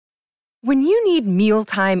When you need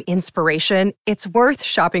mealtime inspiration, it's worth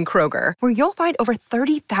shopping Kroger, where you'll find over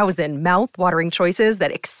 30,000 mouth-watering choices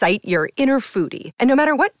that excite your inner foodie. And no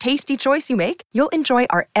matter what tasty choice you make, you'll enjoy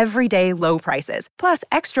our everyday low prices, plus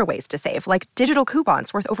extra ways to save, like digital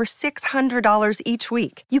coupons worth over $600 each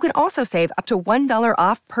week. You can also save up to $1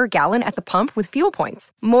 off per gallon at the pump with fuel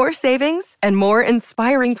points. More savings and more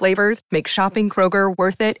inspiring flavors make shopping Kroger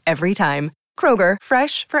worth it every time. Kroger,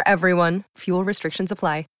 fresh for everyone. Fuel restrictions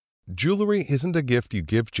apply. Jewelry isn't a gift you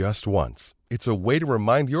give just once. It's a way to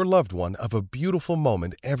remind your loved one of a beautiful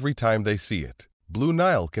moment every time they see it. Blue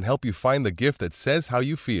Nile can help you find the gift that says how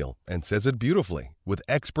you feel and says it beautifully, with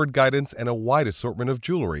expert guidance and a wide assortment of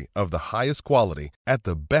jewelry of the highest quality at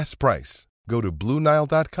the best price. Go to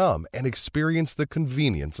BlueNile.com and experience the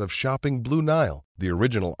convenience of shopping Blue Nile, the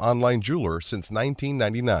original online jeweler since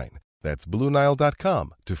 1999. That's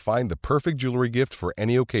BlueNile.com to find the perfect jewelry gift for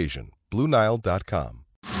any occasion. BlueNile.com.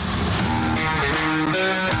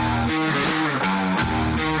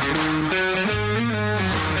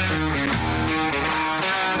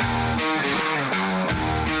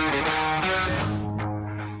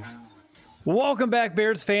 Welcome back,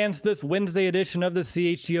 Bears fans, to this Wednesday edition of the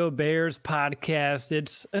CHGO Bears podcast.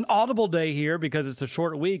 It's an audible day here because it's a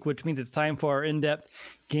short week, which means it's time for our in-depth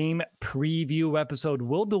game preview episode.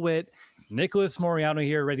 Will DeWitt, Nicholas Moriano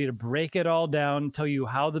here, ready to break it all down, tell you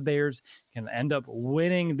how the Bears can end up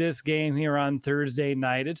winning this game here on Thursday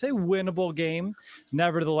night. It's a winnable game,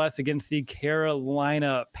 nevertheless, against the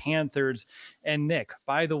Carolina Panthers. And Nick,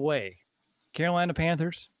 by the way, Carolina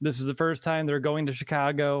Panthers, this is the first time they're going to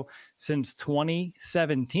Chicago since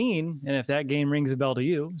 2017. And if that game rings a bell to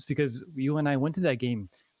you, it's because you and I went to that game.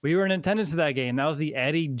 We were in attendance to that game. That was the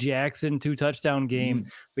Eddie Jackson 2-touchdown game.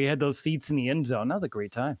 We had those seats in the end zone. That was a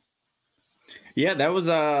great time. Yeah, that was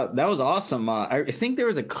awesome. I think there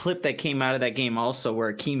was a clip that came out of that game also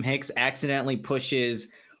where Akeem Hicks accidentally pushes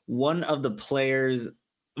one of the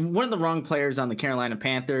wrong players on the Carolina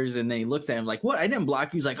Panthers, and then he looks at him like, "What? I didn't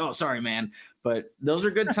block you." He's like, "Oh, sorry, man." But those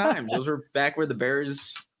are good times. Those were back where the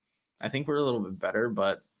Bears, I think, were a little bit better.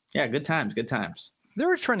 But yeah, good times, good times. They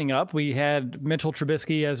were trending up. We had Mitchell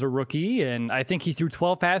Trubisky as a rookie, and I think he threw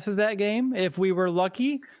 12 passes that game. If we were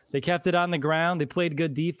lucky, they kept it on the ground. They played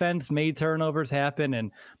good defense, made turnovers happen.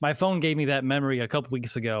 And my phone gave me that memory a couple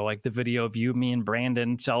weeks ago, like the video of you, me, and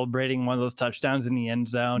Brandon celebrating one of those touchdowns in the end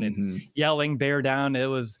zone and yelling "Bear down." It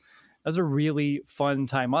was a really fun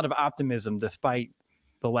time. A lot of optimism despite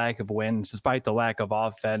the lack of wins, despite the lack of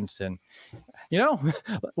offense. And,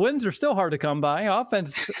 wins are still hard to come by.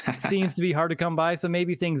 Offense seems to be hard to come by, so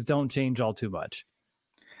maybe things don't change all too much.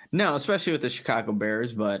 No, especially with the Chicago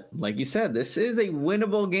Bears. But like you said, this is a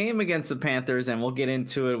winnable game against the Panthers, and we'll get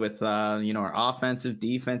into it with, our offensive,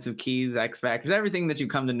 defensive keys, X factors, everything that you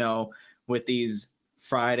come to know with these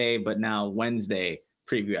Friday, but now Wednesday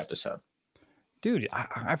preview episode. Dude,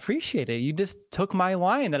 I appreciate it. You just took my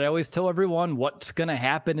line that I always tell everyone what's going to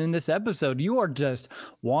happen in this episode. You are just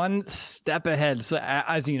one step ahead. So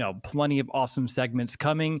as you know, plenty of awesome segments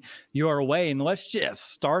coming your way. And let's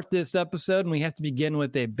just start this episode. And we have to begin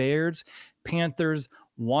with a Bears Panthers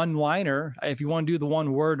one-liner. If you want to do the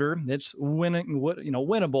one-worder, it's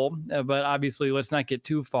winnable. But obviously, let's not get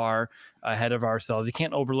too far ahead of ourselves. You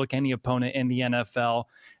can't overlook any opponent in the NFL.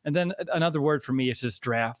 And then another word for me is just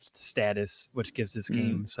draft status, which gives this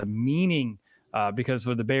game some meaning. Because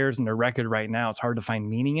with the Bears and their record right now, it's hard to find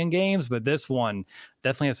meaning in games. But this one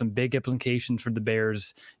definitely has some big implications for the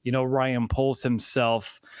Bears. Ryan Poles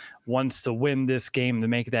himself wants to win this game to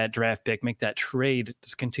make that draft pick, make that trade,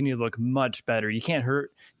 just continue to look much better. You can't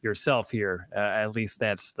hurt yourself here. At least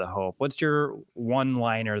that's the hope. What's your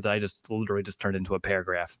one-liner that I just literally just turned into a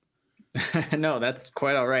paragraph? No, that's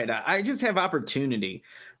quite all right. I just have opportunity,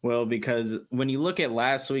 Will, because when you look at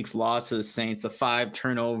last week's loss to the Saints, the 5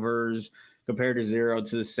 turnovers compared to 0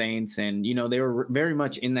 to the Saints, and they were very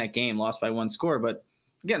much in that game, lost by 1 score. But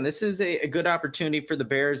again, this is a good opportunity for the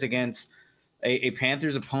Bears against a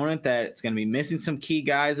Panthers opponent that's going to be missing some key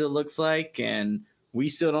guys, it looks like, and we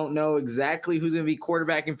still don't know exactly who's going to be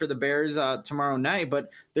quarterbacking for the Bears tomorrow night,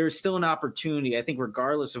 but there's still an opportunity, I think,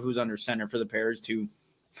 regardless of who's under center, for the Bears to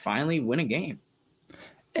finally win a game.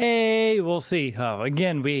 Hey, we'll see.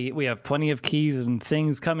 Again, we have plenty of keys and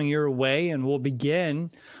things coming your way, and we'll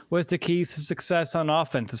begin with the keys to success on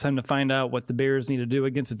offense. It's time to find out what the Bears need to do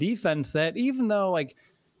against a defense that, even though,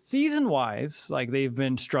 season-wise, they've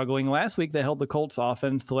been struggling. Last week, they held the Colts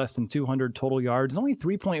offense to less than 200 total yards, only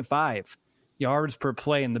 3.5 yards per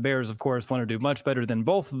play, and the Bears, of course, want to do much better than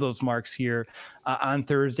both of those marks here on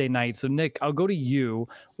Thursday night. So, Nick, I'll go to you.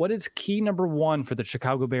 What is key number 1 for the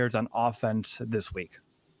Chicago Bears on offense this week?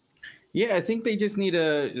 Yeah, I think they just need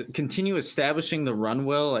to continue establishing the run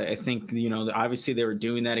well. I think, obviously they were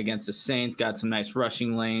doing that against the Saints, got some nice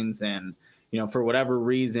rushing lanes, and, for whatever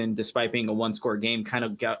reason, despite being a one-score game, kind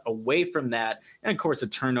of got away from that. And, of course, the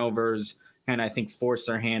turnovers kind of, I think, forced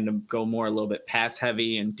their hand to go more a little bit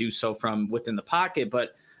pass-heavy and do so from within the pocket.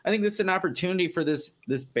 But I think this is an opportunity for this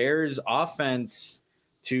Bears offense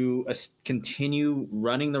to continue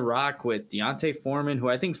running the rock with Deontay Foreman, who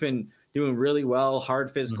I think has been doing really well,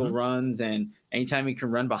 hard physical runs. And anytime you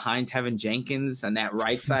can run behind Tevin Jenkins on that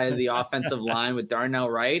right side of the offensive line with Darnell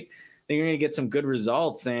Wright, then you're going to get some good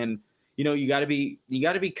results. And, you got to be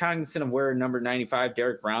cognizant of where number 95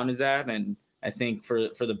 Derek Brown is at. And I think for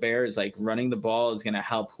the Bears, like, running the ball is going to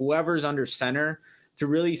help whoever's under center to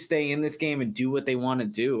really stay in this game and do what they want to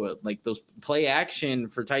do. Like, those play action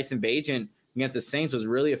for Tyson Bagent against the Saints was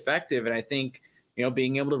really effective. And I think,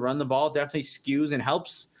 being able to run the ball definitely skews and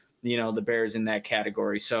helps, the Bears in that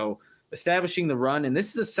category. So establishing the run, and this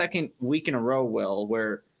is the second week in a row, Will,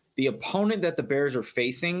 where the opponent that the Bears are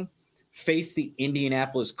faced the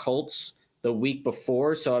Indianapolis Colts the week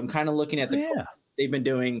before. So I'm kind of looking at Colts they've been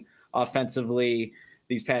doing offensively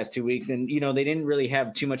these past 2 weeks. And, they didn't really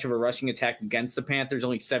have too much of a rushing attack against the Panthers,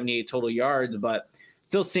 only 78 total yards, but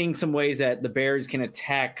still seeing some ways that the Bears can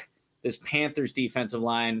attack this Panthers defensive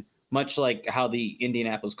line, much like how the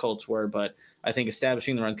Indianapolis Colts were. But I think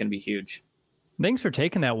establishing the run is going to be huge. Thanks for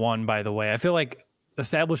taking that one, by the way. I feel like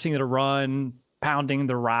establishing the run, pounding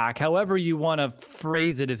the rock, however you want to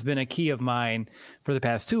phrase it, has been a key of mine for the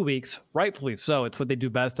past 2 weeks. Rightfully so. It's what they do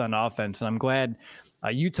best on offense. And I'm glad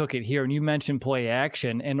you took it here. And you mentioned play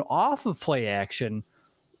action. And off of play action,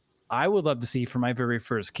 I would love to see for my very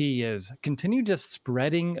first key is continue just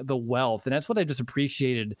spreading the wealth. And that's what I just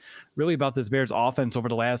appreciated really about this Bears offense over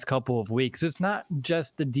the last couple of weeks. It's not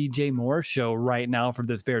just the DJ Moore show right now for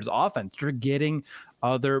this Bears offense. They're getting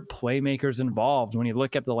other playmakers involved. When you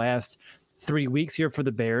look at the last 3 weeks here for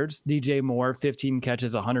the Bears, DJ Moore, 15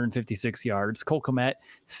 catches, 156 yards. Cole Kmet,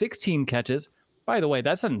 16 catches. By the way,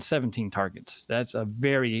 that's on 17 targets. That's a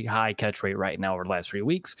very high catch rate right now over the last 3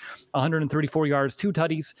 weeks. 134 yards, 2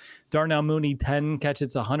 tutties. Darnell Mooney, 10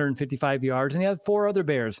 catches, 155 yards. And you have 4 other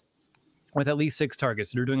Bears with at least 6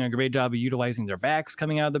 targets. They're doing a great job of utilizing their backs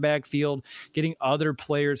coming out of the backfield, getting other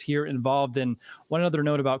players here involved. And one other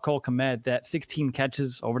note about Cole Kmet, that 16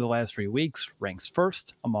 catches over the last 3 weeks ranks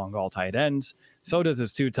first among all tight ends. So does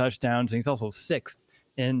his 2 touchdowns. And he's also 6th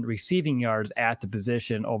in receiving yards at the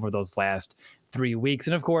position over those last 3 weeks.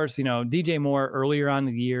 And of course, DJ Moore earlier on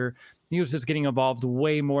in the year, he was just getting involved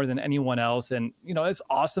way more than anyone else. And, it's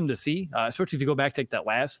awesome to see, especially if you go back to that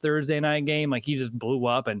last Thursday night game, like he just blew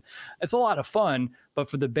up and it's a lot of fun. But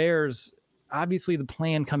for the Bears, obviously the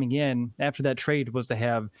plan coming in after that trade was to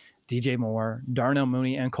have DJ Moore, Darnell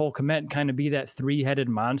Mooney, and Cole Kmet kind of be that 3-headed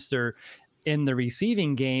monster in the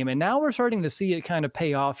receiving game. And now we're starting to see it kind of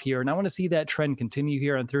pay off here. And I want to see that trend continue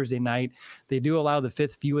here on Thursday night. They do allow the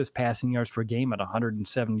 5th fewest passing yards per game at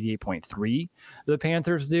 178.3. The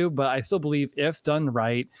Panthers do, but I still believe if done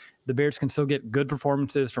right, the Bears can still get good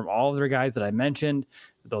performances from all of their guys that I mentioned.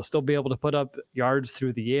 They'll still be able to put up yards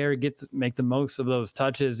through the air, make the most of those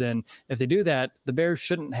touches. And if they do that, the Bears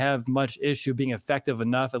shouldn't have much issue being effective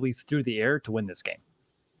enough, at least through the air, to win this game.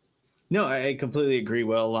 No, I completely agree,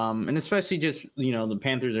 Will. And especially just, the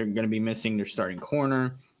Panthers are going to be missing their starting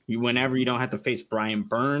corner. Whenever you don't have to face Brian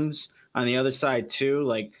Burns on the other side too,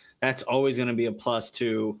 like that's always going to be a plus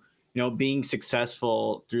to, being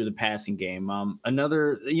successful through the passing game.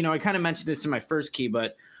 Another, I kind of mentioned this in my first key,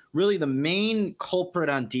 but really the main culprit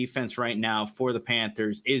on defense right now for the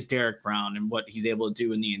Panthers is Derek Brown and what he's able to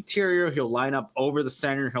do in the interior. He'll line up over the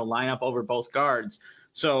center. He'll line up over both guards.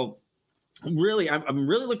 So really, I'm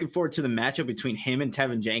really looking forward to the matchup between him and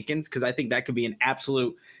Tevin Jenkins, because I think that could be an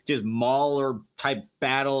absolute just mauler type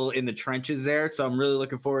battle in the trenches there. So I'm really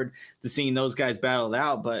looking forward to seeing those guys battle it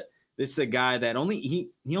out. But this is a guy that he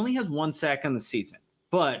only has 1 sack on the season,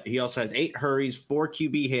 but he also has 8 hurries, 4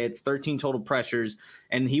 QB hits, 13 total pressures,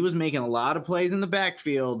 and he was making a lot of plays in the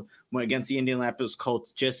backfield against the Indianapolis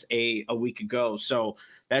Colts just a week ago. So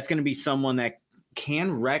that's going to be someone that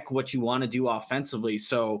can wreck what you want to do offensively.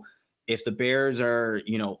 So if the Bears are,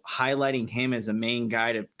 highlighting him as a main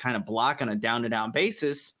guy to kind of block on a down-to-down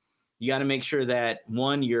basis, you got to make sure that,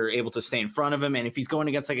 one, you're able to stay in front of him. And if he's going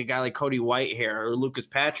against like a guy like Cody Whitehair or Lucas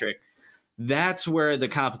Patrick, that's where the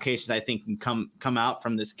complications, I think, can come out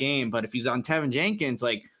from this game. But if he's on Tevin Jenkins,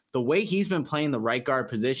 like the way he's been playing the right guard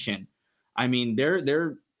position, I mean,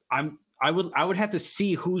 I would have to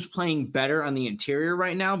see who's playing better on the interior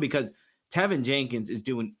right now, because Tevin Jenkins is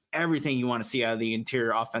doing everything you want to see out of the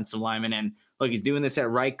interior offensive lineman. And look, he's doing this at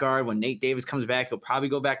right guard. When Nate Davis comes back, he'll probably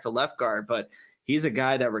go back to left guard, but he's a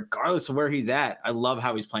guy that regardless of where he's at, I love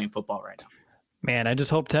how he's playing football right now. Man, I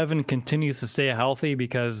just hope Tevin continues to stay healthy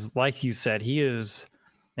because, like you said, he is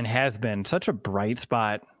and has been such a bright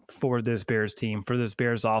spot for this Bears team, for this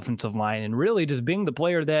Bears offensive line, and really just being the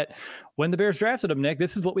player that when the Bears drafted him, Nick,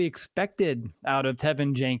 this is what we expected out of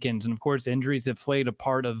Tevin Jenkins. And of course, injuries have played a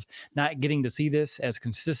part of not getting to see this as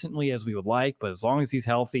consistently as we would like, but as long as he's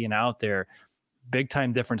healthy and out there, big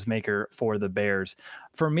time difference maker for the Bears.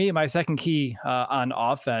 For me, my second key on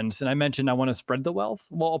offense, and I mentioned I want to spread the wealth.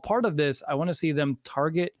 Well, a part of this, I want to see them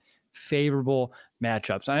target favorable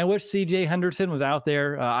matchups. And I wish CJ Henderson was out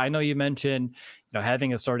there. I know you mentioned,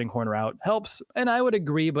 having a starting corner out helps, and I would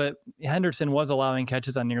agree, but Henderson was allowing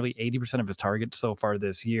catches on nearly 80% of his targets so far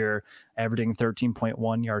this year, averaging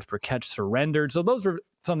 13.1 yards per catch surrendered. So those were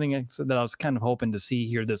something that I was kind of hoping to see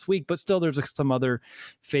here this week, but still there's some other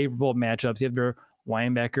favorable matchups. You have your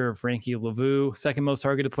linebacker Frankie Lavu, second most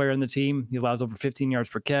targeted player on the team. He allows over 15 yards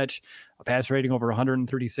per catch, a pass rating over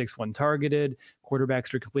 136 when targeted.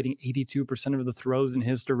 Quarterbacks are completing 82% of the throws in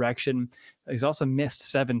his direction. He's also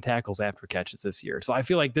missed 7 tackles after catches this year. So I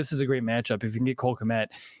feel like this is a great matchup if you can get Cole Kmet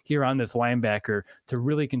here on this linebacker to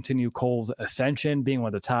really continue Cole's ascension, being one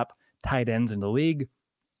of the top tight ends in the league,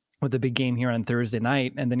 with a big game here on Thursday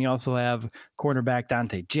night. And then you also have cornerback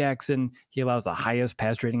Dante Jackson. He allows the highest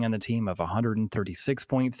pass rating on the team of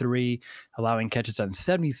 136.3, allowing catches on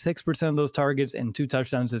 76% of those targets and 2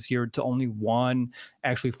 touchdowns this year to only 1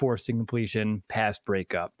 actually forced incompletion pass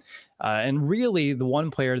breakup. And really the one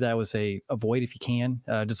player that I would say avoid if you can,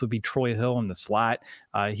 just would be Troy Hill in the slot.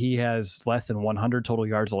 He has less than 100 total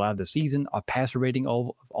yards allowed this season, a passer rating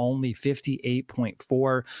of only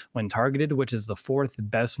 58.4 when targeted, which is the 4th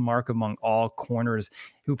best mark among all corners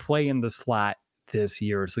who play in the slot this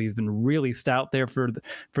year. So he's been really stout there for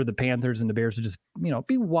the Panthers, and the Bears to just,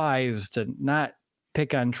 be wise to not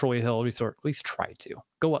pick on Troy Hill, or at least try to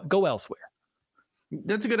go elsewhere.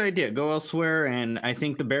 That's a good idea. Go elsewhere, and I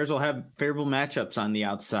think the Bears will have favorable matchups on the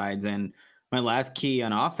outsides. And my last key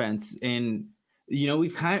on offense, and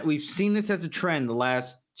we've seen this as a trend the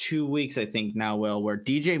last 2 weeks, I think now, Will, where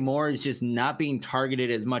DJ Moore is just not being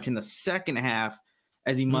targeted as much in the second half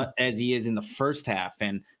as he is in the first half.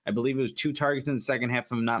 And I believe it was 2 targets in the second half,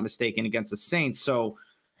 if I'm not mistaken, against the Saints. So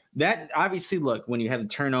that obviously, look, when you have the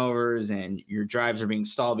turnovers and your drives are being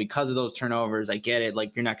stalled because of those turnovers, I get it.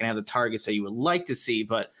 Like, you're not going to have the targets that you would like to see,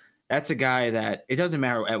 but that's a guy that it doesn't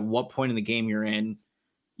matter at what point in the game you're in,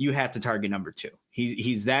 you have to target number 2.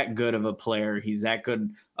 He's that good of a player. He's that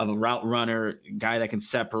good of a route runner, guy that can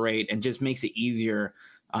separate and just makes it easier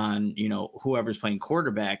on, whoever's playing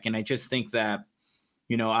quarterback. And I just think that,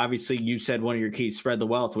 obviously you said one of your keys, spread the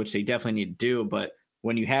wealth, which they definitely need to do. But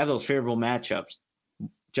when you have those favorable matchups,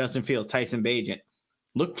 Justin Fields, Tyson Bagent,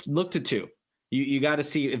 look to 2. You got to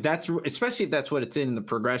see if that's, especially if that's what it's in the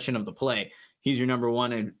progression of the play. He's your number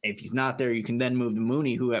 1, and if he's not there, you can then move to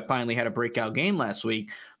Mooney, who finally had a breakout game last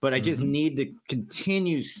week. But I just need to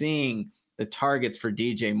continue seeing the targets for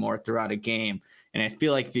DJ Moore throughout a game. And I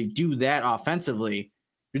feel like if you do that offensively,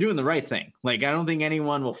 you're doing the right thing. Like, I don't think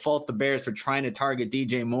anyone will fault the Bears for trying to target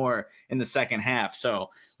DJ Moore in the second half. So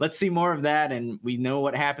let's see more of that. And we know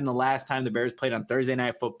what happened the last time the Bears played on Thursday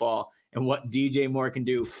Night Football and what DJ Moore can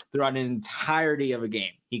do throughout an entirety of a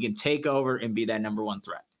game. He can take over and be that number 1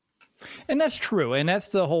 threat. And that's true. And that's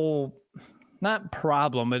the whole, not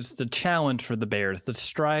problem, it's the challenge for the Bears to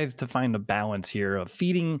strive to find a balance here of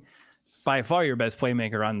feeding by far your best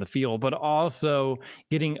playmaker on the field, but also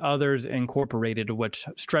getting others incorporated, which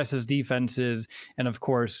stresses defenses and, of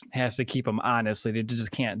course, has to keep them honest. They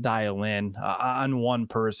just can't dial in on one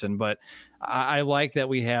person. But I like that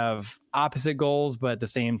we have opposite goals, but at the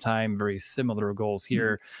same time, very similar goals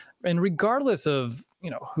here. And regardless of,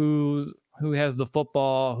 who has the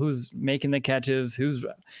football, who's making the catches, who's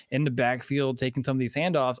in the backfield taking some of these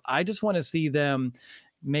handoffs, I just want to see them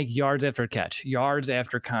make yards after catch, yards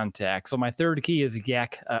after contact. So my third key is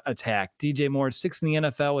yak attack. DJ Moore is 6th in the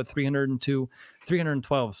NFL with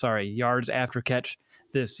 312 yards after catch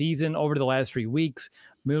this season. Over the last 3 weeks,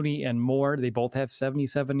 Mooney and Moore, they both have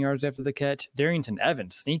 77 yards after the catch. Darrington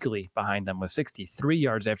Evans sneakily behind them with 63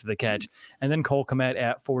 yards after the catch. And then Cole Kmet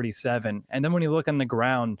at 47. And then when you look on the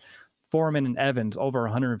ground, Foreman and Evans over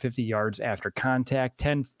 150 yards after contact,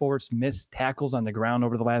 10 forced missed tackles on the ground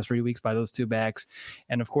over the last 3 weeks by those two backs.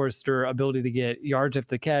 And of course, their ability to get yards after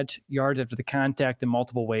the catch, yards after the contact in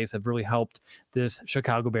multiple ways have really helped this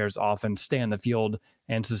Chicago Bears offense stay on the field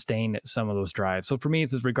and sustain some of those drives. So for me,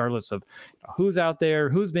 it's just regardless of who's out there,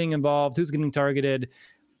 who's being involved, who's getting targeted.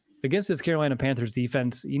 Against this Carolina Panthers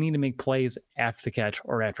defense, you need to make plays after the catch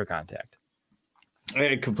or after contact.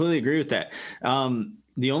 I completely agree with that.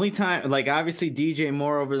 The only time, like obviously DJ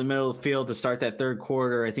Moore over the middle of the field to start that third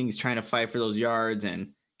quarter, I think he's trying to fight for those yards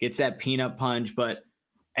and gets that peanut punch. But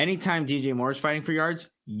anytime DJ Moore is fighting for yards,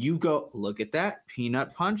 you go look at that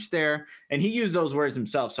peanut punch there, and he used those words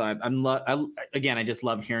himself. So I just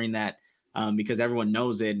love hearing that because everyone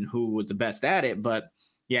knows it and who was the best at it. But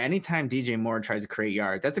yeah, anytime DJ Moore tries to create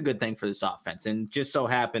yards, that's a good thing for this offense. And just so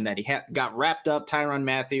happened that he got wrapped up Tyrann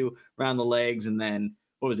Mathieu around the legs, and then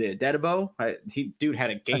what was it, Dedebo? Dude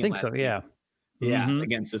had a game. I think so. week. Yeah.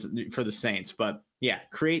 Against this for the Saints. But yeah,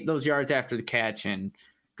 create those yards after the catch, and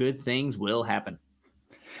good things will happen.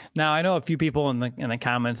 Now, I know a few people in the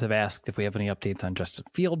comments have asked if we have any updates on Justin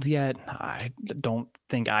Fields yet. I don't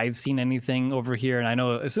think I've seen anything over here. And I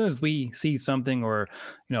know as soon as we see something or,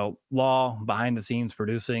 Law behind the scenes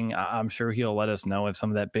producing, I'm sure he'll let us know if some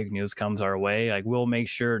of that big news comes our way. Like, we'll make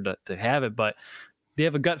sure to have it. But do you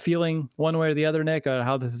have a gut feeling one way or the other, Nick, on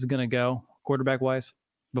how this is going to go quarterback-wise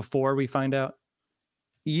before we find out?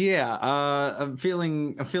 Yeah, I'm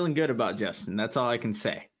feeling good about Justin. That's all I can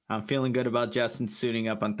say. I'm feeling good about Justin suiting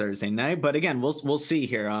up on Thursday night. But again, we'll see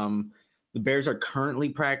here. The Bears are currently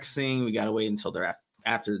practicing. We got to wait until they're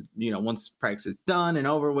after once practice is done and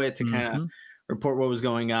over with to kind of report what was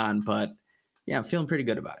going on. But yeah, I'm feeling pretty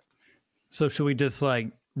good about it. So should we just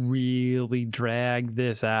really drag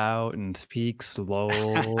this out and speak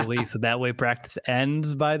slowly so that way practice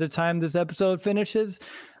ends by the time this episode finishes?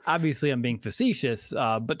 Obviously, I'm being facetious,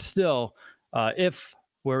 but still, if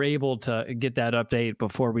we're able to get that update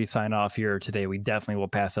before we sign off here today, we definitely will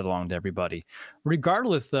pass it along to everybody.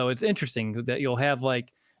 Regardless, though, it's interesting that you'll have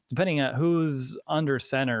depending on who's under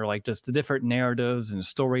center, just the different narratives and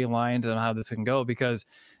storylines and how this can go. Because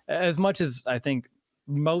as much as I think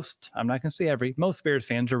I'm not going to say most Bears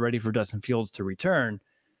fans are ready for Justin Fields to return,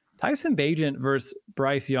 Tyson Bagent versus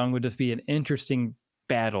Bryce Young would just be an interesting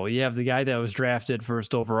battle. You have the guy that was drafted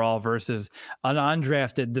first overall versus an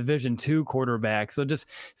undrafted Division II quarterback. So just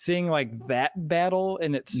seeing that battle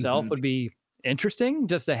in itself would be interesting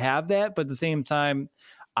just to have that. But at the same time,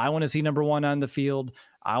 I want to see number one on the field.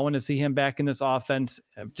 I want to see him back in this offense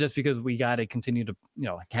just because we got to continue to,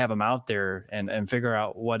 have him out there and figure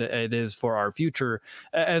out what it is for our future.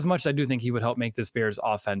 As much as I do think he would help make this Bears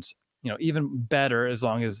offense even better as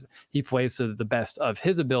long as he plays to the best of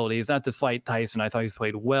his abilities. Not to slight Tyson. I thought he's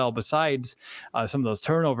played well besides some of those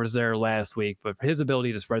turnovers there last week, but for his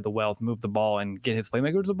ability to spread the wealth, move the ball, and get his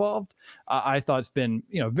playmakers involved, I thought it's been,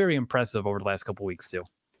 very impressive over the last couple of weeks too.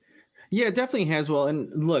 Yeah, it definitely has. Well,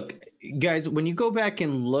 and look, guys, when you go back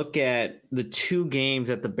and look at the two games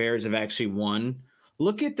that the Bears have actually won,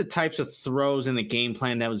 look at the types of throws in the game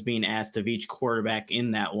plan that was being asked of each quarterback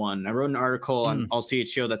in that one. I wrote an article on I'll See It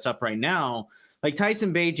Show that's up right now.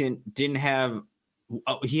 Tyson Bagent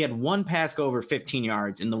he had one pass go over 15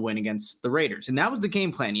 yards in the win against the Raiders. And that was the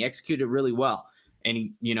game plan. He executed really well. And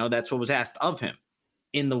that's what was asked of him.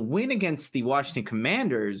 In the win against the Washington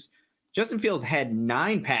Commanders, Justin Fields had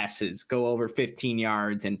 9 passes go over 15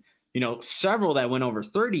 yards and, several that went over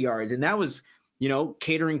 30 yards. And that was,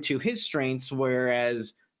 catering to his strengths,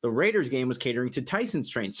 whereas the Raiders game was catering to Tyson's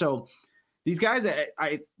strengths. So these guys,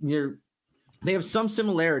 they have some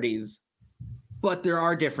similarities, but there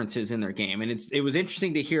are differences in their game. And it was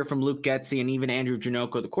interesting to hear from Luke Getsy and even Andrew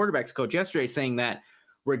Janocko, the quarterback's coach, yesterday, saying that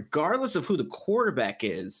regardless of who the quarterback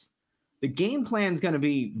is, the game plan is going to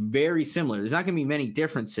be very similar. There's not going to be many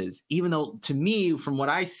differences, even though to me, from what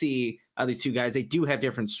I see of these two guys, they do have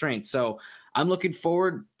different strengths. So I'm looking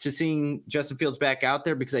forward to seeing Justin Fields back out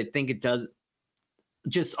there because I think it does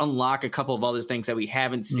just unlock a couple of other things that we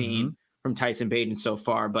haven't seen from Tyson Bagent so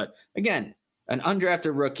far. But again, an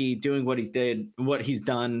undrafted rookie doing what he's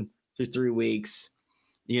done through 3 weeks.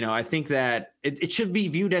 I think that it should be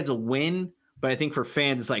viewed as a win, but I think for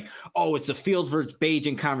fans, it's it's a Fields versus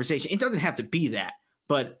Bagent conversation. It doesn't have to be that,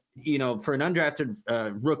 but for an undrafted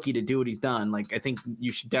rookie to do what he's done, I think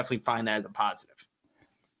you should definitely find that as a positive.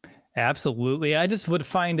 Absolutely. I just would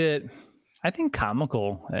find it, I think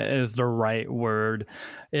comical is the right word.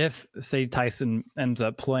 If, say, Tyson ends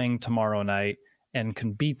up playing tomorrow night and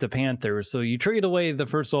can beat the Panthers, so you trade away the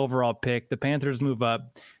first overall pick, the Panthers move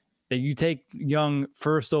up, that you take Young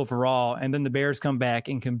first overall, and then the Bears come back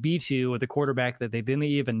and can beat you with a quarterback that they didn't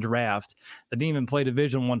even draft, that didn't even play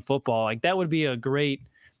Division I football. That would be a great,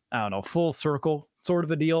 full circle sort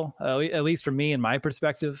of a deal, at least from me and my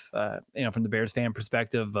perspective, from the Bears fan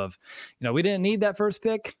perspective of, we didn't need that first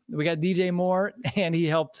pick. We got DJ Moore, and he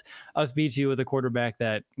helped us beat you with a quarterback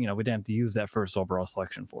that, we didn't have to use that first overall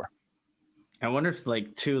selection for. I wonder if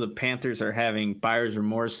the Panthers are having buyer's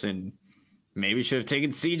remorse and maybe should have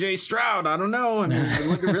taken CJ Stroud. I don't know. I mean, he's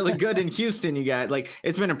looking really good in Houston. You got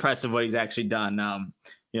it's been impressive what he's actually done.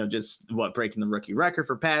 Just breaking the rookie record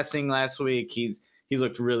for passing last week. He's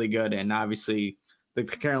looked really good. And obviously the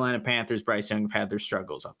Carolina Panthers, Bryce Young, have had their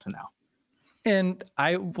struggles up to now. And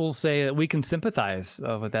I will say that we can sympathize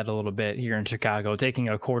with that a little bit here in Chicago, taking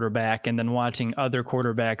a quarterback and then watching other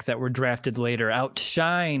quarterbacks that were drafted later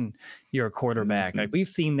outshine your quarterback. Like, we've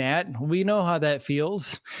seen that. We know how that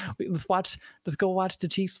feels. Let's go watch the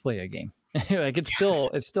Chiefs play a game. Like, it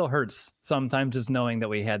still hurts sometimes just knowing that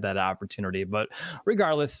we had that opportunity. But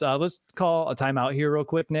regardless, let's call a timeout here real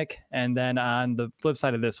quick, Nick. And then on the flip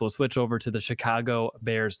side of this, we'll switch over to the Chicago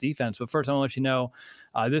Bears defense. But first, I want to let you know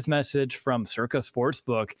this message from Circa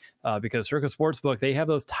Sportsbook, because Circa Sportsbook, they have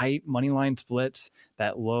those tight money line splits,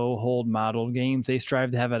 that low hold model games. They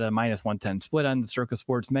strive to have at a -110 split on the Circa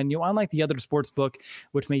Sports menu, unlike the other sportsbook,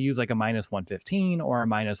 which may use like a -115 or a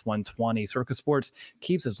 -120. Circa Sports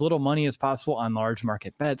keeps as little money as possible on large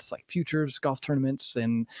market bets like futures, golf tournaments,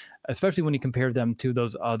 and especially when you compare them to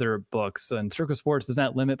those other books. And Circa Sports does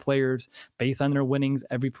not limit players based on their winnings.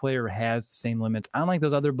 Every player has the same limits, unlike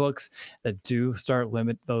those other books that do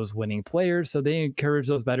limit those winning players. So they encourage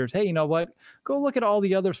those bettors, hey, you know what? Go look at all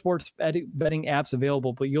the other sports betting apps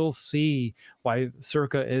available, but you'll see why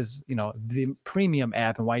Circa is, the premium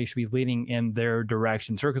app and why you should be leaning in their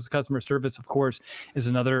direction. Circa's customer service, of course, is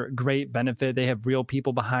another great benefit. They have real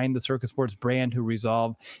people behind the Circa Sports brand who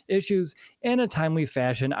resolve issues in a timely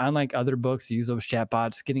fashion. Unlike other books, use those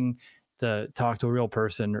chatbots. Getting to talk to a real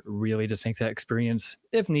person really just makes that experience,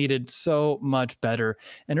 if needed, so much better.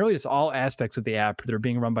 And really just all aspects of the app, they're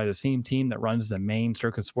being run by the same team that runs the main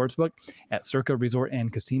Circa Sportsbook at Circa Resort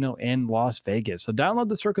and Casino in Las Vegas. So download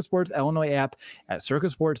the Circa Sports Illinois app at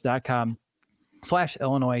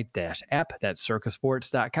circasports.com/Illinois-app. That's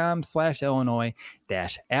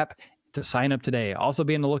circasports.com/Illinois-app to sign up today. Also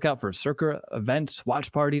be on the lookout for Circa events,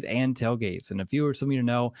 watch parties, and tailgates. And if you or someone you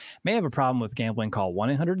know may have a problem with gambling, call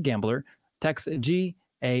 1-800-GAMBLER, text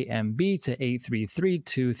GAMB to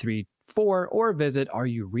 833-234, or visit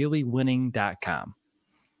areyoureallywinning.com.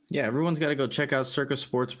 Yeah, everyone's got to go check out Circa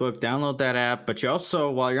Sportsbook, download that app. But you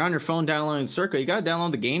also, while you're on your phone downloading Circa, you got to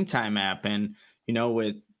download the Game Time app. And,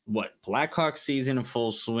 with Blackhawks season in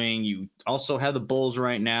full swing, you also have the Bulls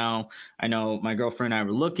right now. I know my girlfriend and I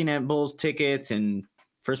were looking at Bulls tickets, and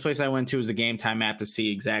first place I went to was the Game Time app to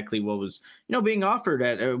see exactly what was, being offered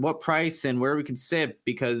at what price and where we could sit,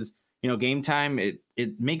 because, Game Time, it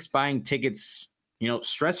makes buying tickets,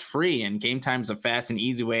 stress-free, and Game Time is a fast and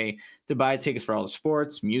easy way to buy tickets for all the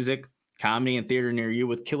sports, music, comedy, and theater near you,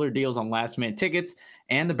 with killer deals on last-minute tickets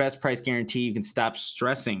and the best price guarantee. You can stop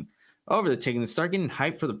stressing over the ticket and start getting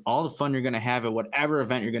hyped for all the fun you're going to have at whatever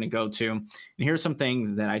event you're going to go to. And here's some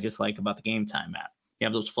things that I just like about the Game Time app. You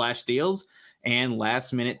have those flash deals and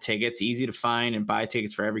last-minute tickets, easy to find and buy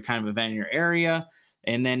tickets for every kind of event in your area.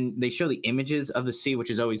 And then they show the images of the seat, which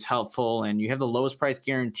is always helpful. And you have the lowest price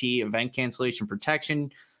guarantee, event cancellation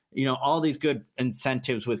protection, all these good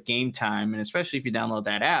incentives with Game Time. And especially if you download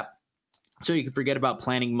that app, so you can forget about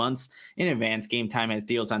planning months in advance. Game Time has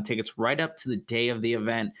deals on tickets right up to the day of the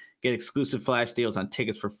event. Get exclusive flash deals on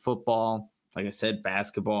tickets for football, like I said,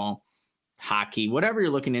 basketball, hockey, whatever you're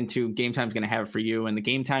looking into, Game Time's going to have it for you. And the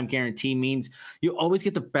Game Time guarantee means you always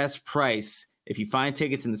get the best price. If you find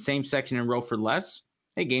tickets in the same section and row for less,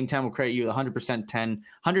 hey, Game Time will credit you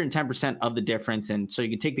 110% of the difference. And so you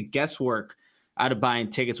can take the guesswork out of buying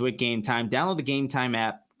tickets with Game Time. Download the Game Time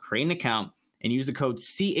app, create an account, and use the code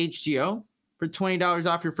CHGO for $20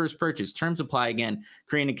 off your first purchase. Terms apply. Again,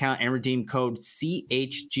 create an account and redeem code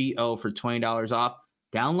CHGO for $20 off.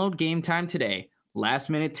 Download Game Time today.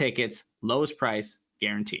 Last minute tickets, lowest price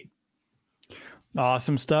guaranteed.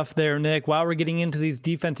 Awesome stuff there, Nick. While we're getting into these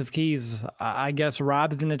defensive keys, I guess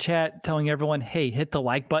Rob's in the chat telling everyone, hey, hit the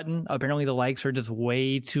like button. Apparently the likes are just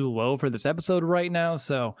way too low for this episode right now.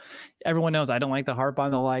 So everyone knows I don't like to harp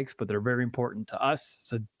on the likes, but they're very important to us.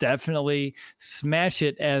 So definitely smash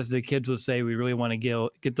it, as the kids would say. We really want to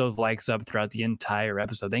get those likes up throughout the entire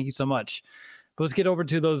episode. Thank you so much. But let's get over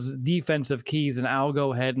to those defensive keys, and I'll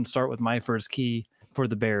go ahead and start with my first key for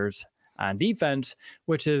the Bears on defense,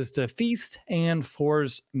 which is to feast and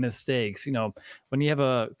force mistakes. When you have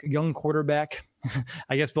a young quarterback,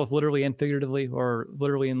 I guess both literally and figuratively, or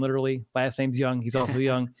literally and literally, last name's Young, he's also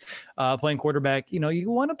young, playing quarterback,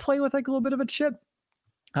 you want to play with like a little bit of a chip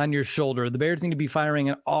on your shoulder. The Bears need to be firing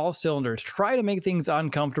on all cylinders. Try to make things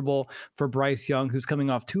uncomfortable for Bryce Young, who's coming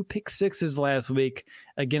off 2 pick sixes last week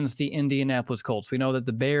against the Indianapolis Colts. We know that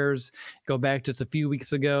the Bears go back just a few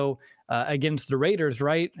weeks ago against the Raiders,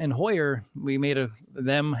 right? And Hoyer, we made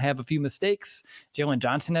them have a few mistakes. Jalen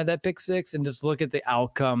Johnson had that pick six, and just look at the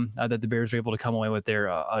outcome that the Bears were able to come away with there.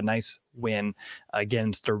 A nice win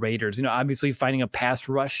against the Raiders. Obviously finding a pass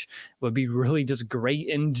rush would be really just great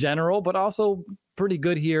in general, but also pretty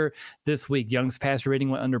good here this week. Young's passer rating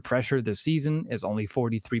went under pressure this season is only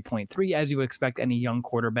 43.3, as you would expect any young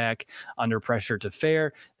quarterback under pressure to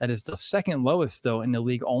fare. That is the second lowest, though, in the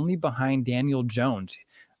league, only behind Daniel Jones.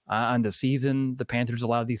 On the season, the Panthers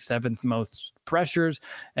allowed the 7th most pressures,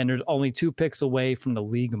 and there's only 2 picks away from the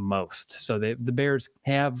league most. So the Bears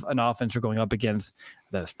have an offense they're going up against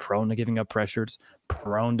that's prone to giving up pressures,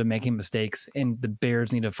 prone to making mistakes, and the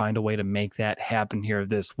Bears need to find a way to make that happen here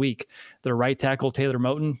this week. Their right tackle, Taylor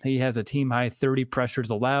Moton, he has a team-high 30 pressures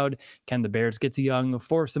allowed. Can the Bears get to Young,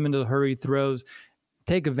 force him into hurried throws,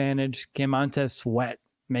 take advantage? Can Montez Sweat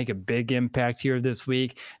make a big impact here this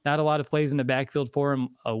week? Not a lot of plays in the backfield for him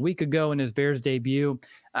a week ago in his Bears debut.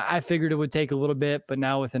 I figured it would take a little bit, but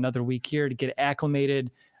now with another week here to get acclimated,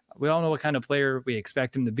 we all know what kind of player we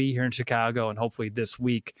expect him to be here in Chicago, and hopefully this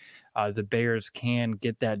week the Bears can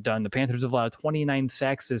get that done. The Panthers have allowed 29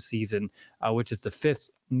 sacks this season, which is the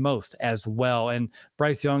 5th most as well. And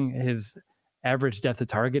Bryce Young, his average depth of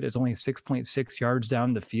target is only 6.6 yards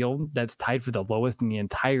down the field. That's tied for the lowest in the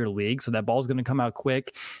entire league. So that ball's going to come out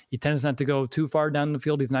quick. He tends not to go too far down the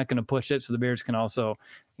field. He's not going to push it. So the Bears can also,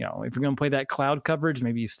 if you're going to play that cloud coverage,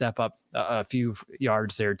 maybe you step up a few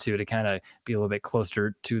yards there too, to kind of be a little bit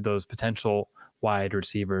closer to those potential wide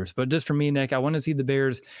receivers. But just for me, Nick, I want to see the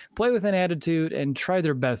Bears play with an attitude and try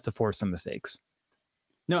their best to force some mistakes.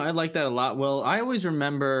 No, I like that a lot. Well, I always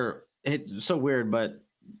remember, it's so weird, but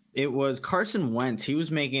it was Carson Wentz. He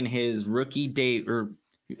was making his rookie date, or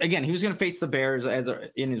again, he was going to face the Bears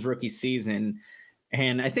in his rookie season.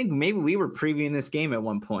 And I think maybe we were previewing this game at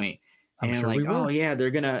one point. And sure oh yeah,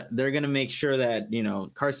 they're gonna make sure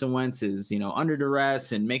that Carson Wentz is under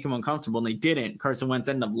duress and make him uncomfortable. And they didn't. Carson Wentz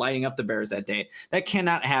ended up lighting up the Bears that day. That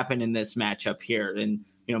cannot happen in this matchup here. And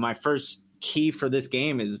my first key for this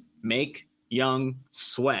game is make Young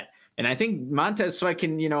sweat. And I think Montez Sweat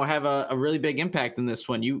can, have a really big impact in this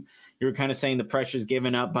one. You were kind of saying the pressure's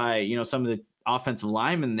given up by, some of the offensive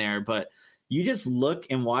linemen there, but you just look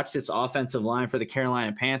and watch this offensive line for the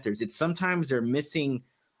Carolina Panthers. It's sometimes they're missing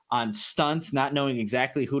on stunts, not knowing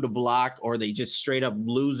exactly who to block, or they just straight up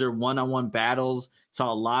lose their one-on-one battles.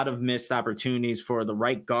 Saw a lot of missed opportunities for the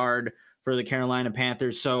right guard for the Carolina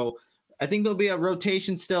Panthers. So I think there'll be a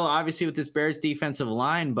rotation still, obviously, with this Bears defensive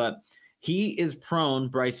line, but he is prone,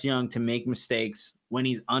 Bryce Young, to make mistakes when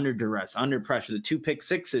he's under duress, under pressure. The 2 pick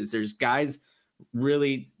sixes, there's guys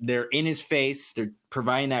really, they're in his face, they're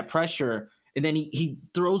providing that pressure, and then he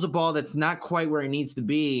throws a ball that's not quite where it needs to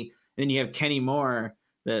be. And then you have Kenny Moore,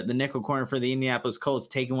 the nickel corner for the Indianapolis Colts,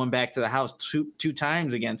 taking one back to the house two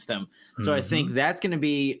times against him. So I think that's going to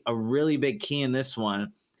be a really big key in this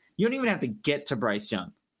one. You don't even have to get to Bryce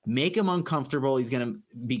Young. Make him uncomfortable. He's going to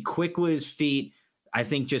be quick with his feet. I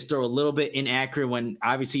think just throw a little bit inaccurate when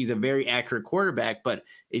obviously he's a very accurate quarterback. But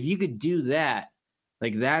if you could do that,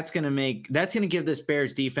 that's going to give this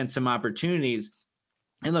Bears defense some opportunities.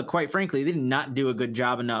 And look, quite frankly, they did not do a good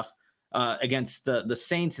job enough against the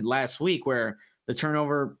Saints last week, where the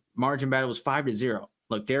turnover margin battle was 5-0.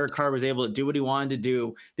 Look, Derek Carr was able to do what he wanted to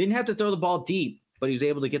do. Didn't have to throw the ball deep, but he was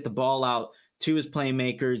able to get the ball out to his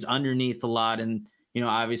playmakers underneath a lot. And,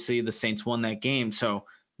 obviously the Saints won that game. So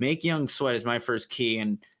make Young sweat is my first key,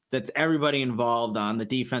 and that's everybody involved on the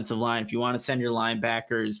defensive line. If you want to send your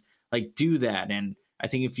linebackers, do that. And I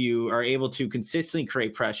think if you are able to consistently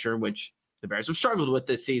create pressure, which the Bears have struggled with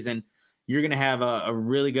this season, you're going to have a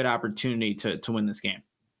really good opportunity to win this game.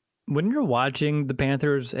 When you're watching the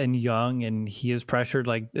Panthers and Young and he is pressured,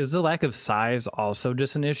 is the lack of size also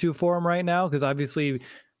just an issue for him right now? Because obviously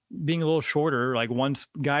being a little shorter, once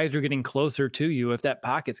guys are getting closer to you, if that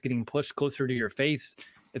pocket's getting pushed closer to your face,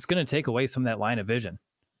 it's going to take away some of that line of vision.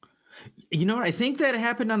 I think that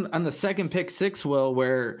happened on the second pick six, Will,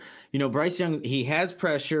 where, Bryce Young, he has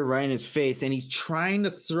pressure right in his face and he's trying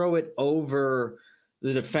to throw it over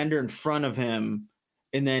the defender in front of him.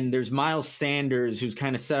 And then there's Miles Sanders, who's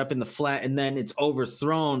kind of set up in the flat, and then it's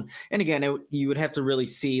overthrown. And again, you would have to really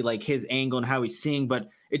see his angle and how he's seeing, but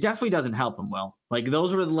it definitely doesn't help him well.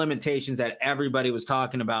 Those were the limitations that everybody was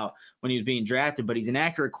talking about when he was being drafted, but he's an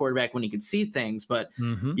accurate quarterback when he could see things. But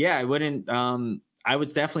yeah, I wouldn't, I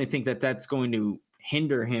would definitely think that that's going to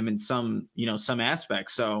hinder him in some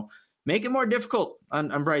aspects. So make it more difficult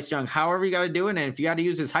on Bryce Young, however you got to do it. And if you got to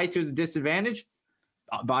use his height to his disadvantage,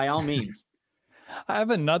 by all means. I have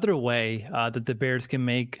another way that the Bears can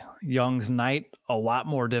make Young's night a lot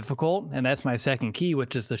more difficult, and that's my second key,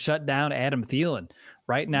 which is to shut down Adam Thielen.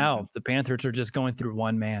 Right now, the Panthers are just going through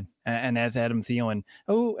one man, and that's Adam Thielen.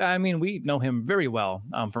 Oh, I mean, we know him very well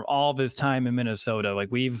from all of his time in Minnesota. Like,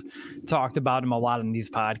 we've talked about him a lot in these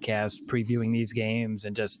podcasts, previewing these games,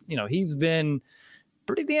 and just, he's been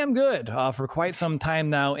pretty damn good for quite some time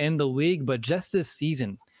now in the league. But just this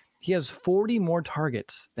season, he has 40 more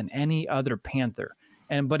targets than any other Panther.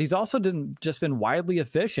 But he's also just been widely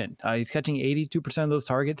efficient. He's catching 82% of those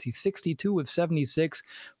targets. He's 62 of 76,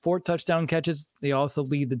 4 touchdown catches. They also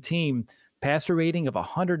lead the team. Passer rating of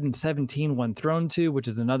 117 when thrown to, which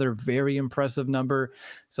is another very impressive number.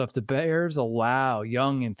 So if the Bears allow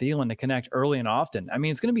Young and Thielen to connect early and often, I mean,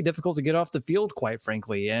 it's going to be difficult to get off the field, quite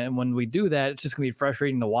frankly. And when we do that, it's just going to be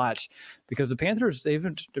frustrating to watch because the Panthers, they've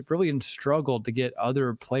really struggled to get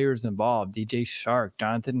other players involved. DJ Shark,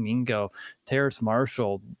 Jonathan Mingo, Terrace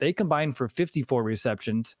Marshall, they combined for 54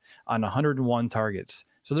 receptions on 101 targets.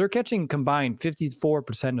 So they're catching combined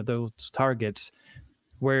 54% of those targets,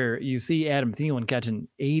 where you see Adam Thielen catching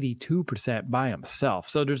 82% by himself.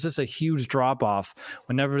 So there's just a huge drop-off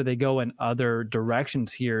whenever they go in other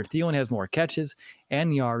directions here. Thielen has more catches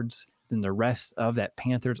and yards than the rest of that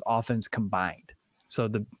Panthers offense combined. So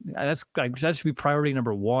that should be priority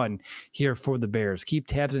number one here for the Bears. Keep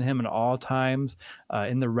tabs on him at all times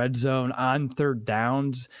in the red zone, on third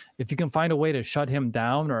downs. If you can find a way to shut him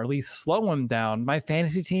down or at least slow him down, my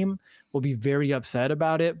fantasy team will be very upset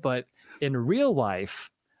about it, but in real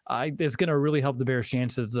life, it's going to really help the Bears'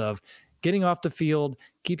 chances of getting off the field,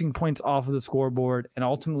 keeping points off of the scoreboard, and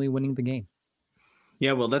ultimately winning the game.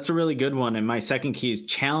 Yeah, well, that's a really good one. And my second key is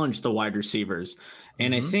challenge the wide receivers.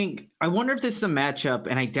 And I wonder if this is a matchup,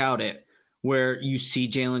 and I doubt it, where you see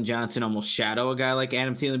Jalen Johnson almost shadow a guy like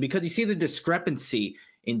Adam Thielen, because you see the discrepancy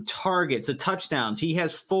in targets, the touchdowns. He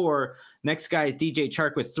has 4. Next guy is DJ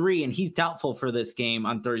Chark with 3, and he's doubtful for this game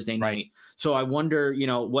on Thursday night. Right. So I wonder,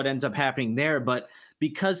 what ends up happening there. But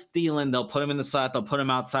because Thielen, they'll put him in the slot, they'll put him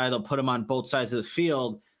outside, they'll put him on both sides of the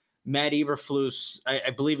field. Matt Eberflus, I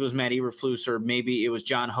believe it was Matt Eberflus, or maybe it was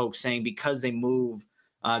John Hoke, saying because they move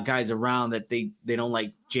guys around that they don't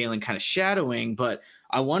like Jalen kind of shadowing. But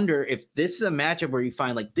I wonder if this is a matchup where you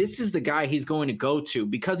find like this is the guy he's going to go to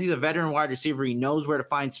because he's a veteran wide receiver. He knows where to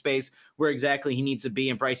find space, where exactly he needs to be,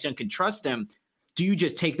 and Bryce Young can trust him. Do you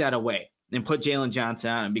just take that away and put Jalen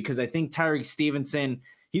Johnson on him? Because I think Tyreek Stevenson,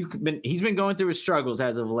 he's been going through his struggles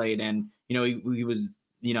as of late, and he was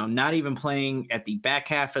not even playing at the back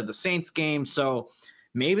half of the Saints game. So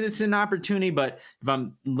maybe this is an opportunity, but if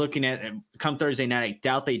I'm looking at it come Thursday night, I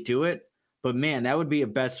doubt they do it. But man, that would be a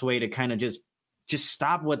best way to kind of just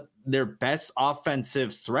stop what their best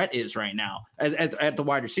offensive threat is right now at the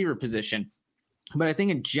wide receiver position. But I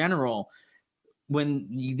think in general, when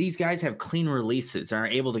these guys have clean releases, are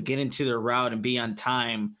able to get into their route and be on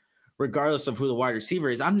time, regardless of who the wide receiver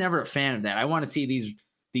is, I'm never a fan of that. I want to see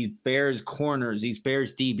these Bears corners, these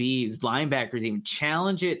Bears DBs, linebackers even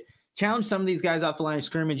challenge some of these guys off the line of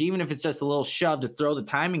scrimmage, even if it's just a little shove to throw the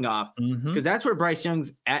timing off, because that's where Bryce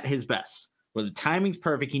Young's at his best, where the timing's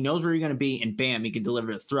perfect. He knows where you're going to be, and bam, he can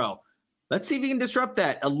deliver the throw. Let's see if you can disrupt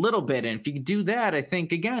that a little bit. And if you can do that, I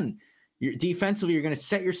think, again, defensively, you're going to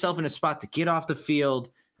set yourself in a spot to get off the field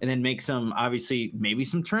and then make maybe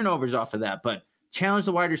some turnovers off of that. But challenge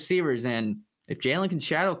the wide receivers. And if Jalen can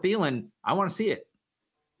shadow Thielen, I want to see it.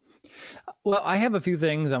 Well, I have a few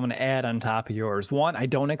things I'm going to add on top of yours. One, I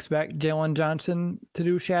don't expect Jalen Johnson to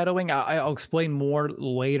do shadowing. I'll explain more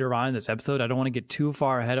later on in this episode. I don't want to get too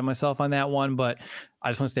far ahead of myself on that one, but I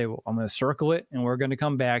just want to say I'm going to circle it and we're going to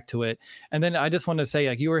come back to it. And then I just want to say,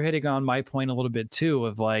 like, you were hitting on my point a little bit too,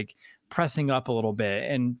 of like pressing up a little bit.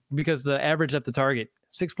 And because the average at the target,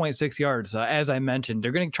 6.6 yards, as I mentioned,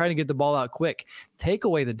 they're going to try to get the ball out quick, take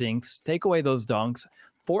away the dinks, take away those dunks,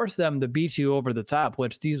 force them to beat you over the top,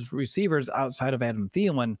 which these receivers outside of Adam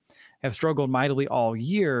Thielen have struggled mightily all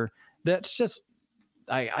year. That's just,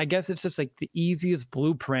 I guess it's just like the easiest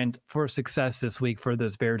blueprint for success this week for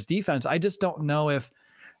this Bears defense. I just don't know if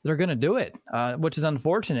they're going to do it, which is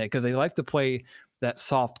unfortunate because they like to play that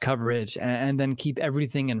soft coverage and then keep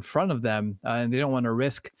everything in front of them. And they don't want to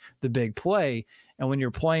risk the big play. And when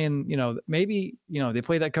you're playing, maybe, they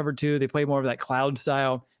play that cover two, they play more of that cloud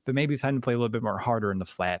style, but maybe it's time to play a little bit more harder in the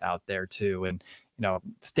flat out there too. And,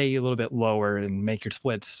 stay a little bit lower and make your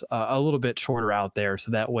splits a little bit shorter out there.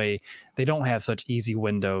 So that way they don't have such easy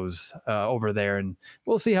windows over there. And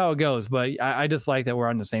we'll see how it goes. But I just like that we're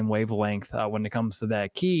on the same wavelength when it comes to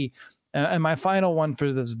that key. And my final one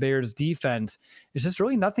for this Bears defense is just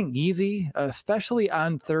really nothing easy, especially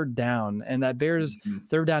on third down. And that Bears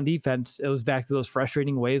third down defense, it was back to those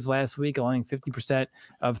frustrating ways last week, allowing 50%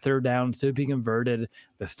 of third downs to be converted,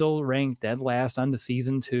 but still ranked dead last on the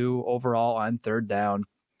season too overall on third down.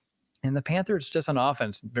 And the Panthers just on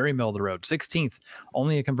offense, very middle of the road, 16th,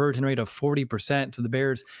 only a conversion rate of 40%. So the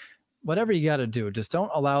Bears, whatever you got to do, just don't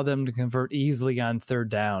allow them to convert easily on third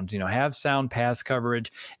downs. Have sound pass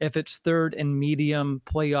coverage. If it's third and medium,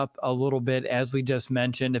 play up a little bit, as we just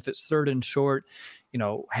mentioned. If it's third and short,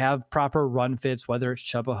 have proper run fits, whether it's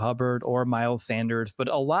Chuba Hubbard or Miles Sanders, but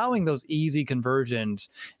allowing those easy conversions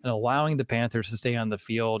and allowing the Panthers to stay on the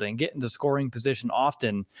field and get into scoring position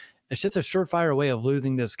often, it's just a surefire way of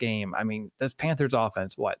losing this game. I mean, this Panthers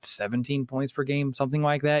offense, 17 points per game, something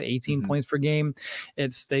like that, 18 points per game.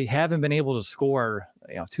 They haven't been able to score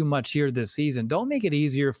too much here this season. Don't make it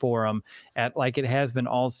easier for them like it has been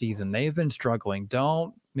all season. They've been struggling.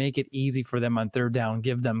 Don't make it easy for them on third down.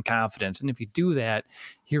 Give them confidence. And if you do that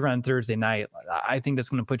here on Thursday night, I think that's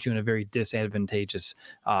going to put you in a very disadvantageous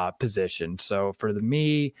position. So for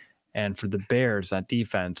me, and for the Bears on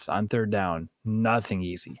defense on third down, nothing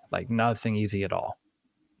easy, nothing easy at all.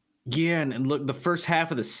 Yeah, and look, the first half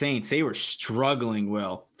of the Saints, they were struggling,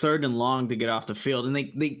 third and long to get off the field.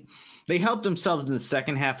 And they helped themselves in the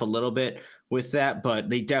second half a little bit with that, but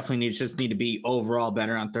they definitely just need to be overall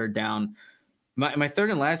better on third down. My third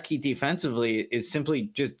and last key defensively is simply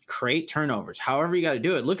just create turnovers, however you got to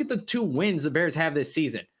do it. Look at the 2 wins the Bears have this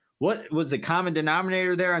season. What was the common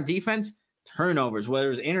denominator there on defense? Turnovers,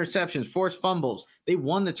 whether it's interceptions, forced fumbles. They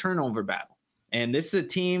won the turnover battle. And this is a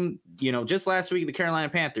team, just last week, the Carolina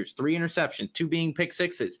Panthers, 3 interceptions, 2 being pick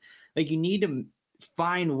sixes. You need to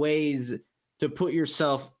find ways to put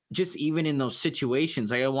yourself just even in those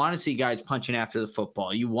situations. I want to see guys punching after the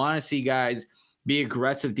football. You want to see guys be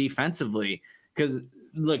aggressive defensively because,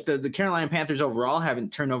 look, the Carolina Panthers overall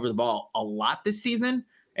haven't turned over the ball a lot this season.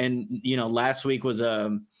 And, last week was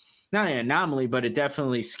not an anomaly, but it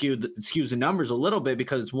definitely skews the numbers a little bit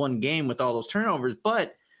because it's one game with all those turnovers,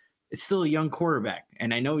 but it's still a young quarterback.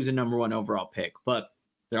 And I know he's a number 1 overall pick, but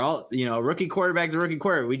they're all, a rookie quarterback's a rookie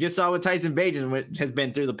quarterback. We just saw what Tyson Bagent has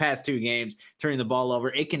been through the past 2 games, turning the ball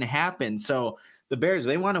over. It can happen. So the Bears,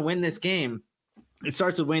 they want to win this game. It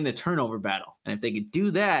starts with winning the turnover battle. And if they could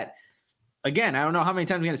do that, again, I don't know how many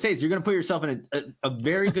times I'm going to say this, you're going to put yourself in a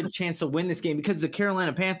very good chance to win this game because the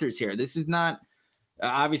Carolina Panthers here, this is not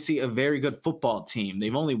obviously a very good football team.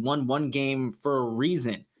 They've only won 1 game for a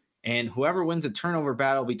reason. And whoever wins a turnover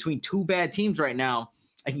battle between 2 bad teams right now,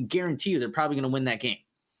 I can guarantee you they're probably going to win that game.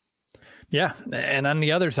 Yeah. And on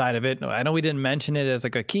the other side of it, I know we didn't mention it as a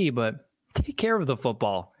key, but take care of the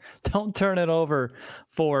football. Don't turn it over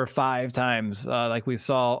 4 or 5 times like we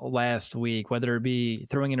saw last week, whether it be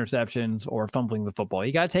throwing interceptions or fumbling the football.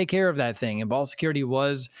 You got to take care of that thing. And ball security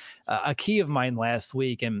was a key of mine last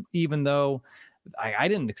week. And even though I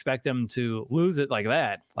didn't expect them to lose it like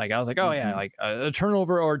that. I was like, oh yeah, a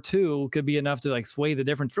turnover or 2 could be enough to sway the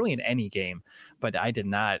difference really in any game. But I did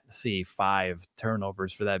not see 5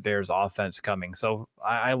 turnovers for that Bears offense coming. So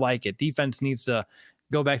I like it. Defense needs to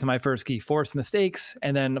go back to my first key, force mistakes.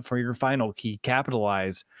 And then for your final key,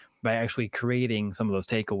 capitalize by actually creating some of those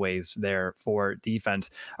takeaways there for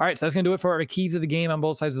defense. All right, so that's going to do it for our keys of the game on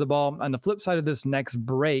both sides of the ball. On the flip side of this next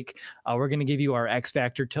break, we're going to give you our X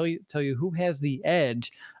Factor, tell you who has the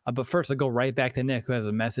edge. But first, I'll go right back to Nick, who has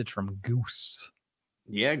a message from Goose.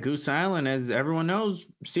 Yeah, Goose Island, as everyone knows,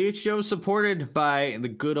 CHGO supported by the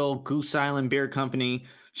good old Goose Island Beer Company,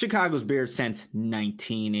 Chicago's beer since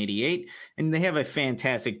 1988. And they have a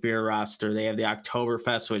fantastic beer roster. They have the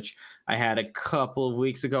Oktoberfest, which I had a couple of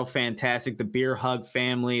weeks ago. Fantastic. The Beer Hug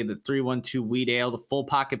family, the 312 Wheat Ale, the Full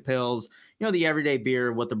Pocket Pills, the everyday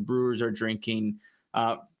beer, what the brewers are drinking.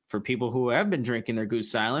 For people who have been drinking their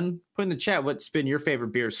Goose Island, put in the chat what's been your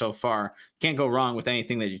favorite beer so far. Can't go wrong with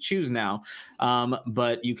anything that you choose now.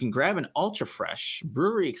 But you can grab an ultra fresh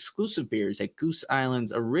brewery exclusive beers at Goose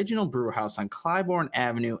Island's original brew house on Clybourne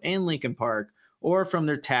Avenue in Lincoln Park, or from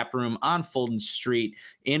their tap room on Fulton Street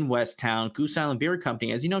in Westtown. Goose Island Beer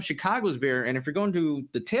Company, as you know, Chicago's beer. And if you're going to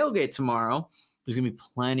the tailgate tomorrow, there's going to be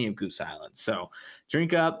plenty of Goose Island. So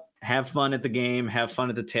drink up, have fun at the game, have fun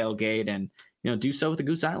at the tailgate, and do so with the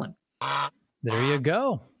Goose Island. There you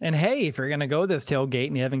go. And hey, if you're going to go this tailgate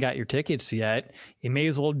and you haven't got your tickets yet, you may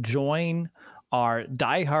as well join our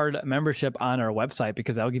diehard membership on our website,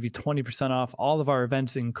 because that'll give you 20% off all of our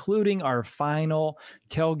events, including our final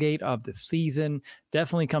tailgate of the season.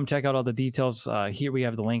 definitely come check out all the details. Here we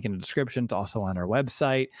have the link in the description. It's also on our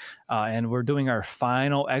website. And we're doing our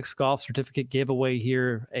final X Golf certificate giveaway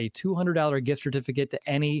here, a $200 gift certificate to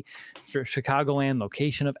any Chicagoland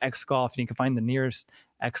location of X Golf. You can find the nearest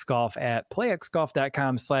X Golf at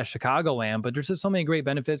playxgolf.com/Chicagoland. But there's just so many great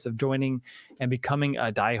benefits of joining and becoming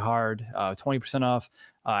a diehard. 20% off.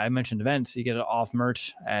 I mentioned events. You get it off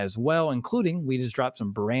merch as well, including we just dropped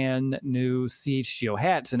some brand new CHGO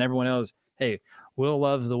hats, and everyone knows, hey, Will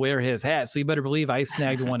loves to wear his hat. So you better believe I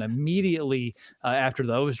snagged one immediately after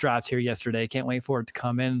those dropped here yesterday. Can't wait for it to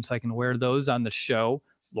come in so I can wear those on the show,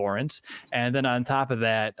 Lawrence. And then on top of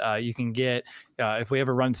that, you can get, if we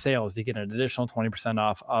ever run sales, you get an additional 20%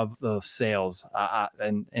 off of those sales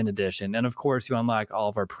in addition. And of course, you unlock all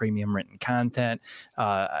of our premium written content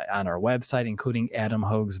on our website, including Adam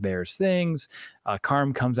Hogue's Bears Things.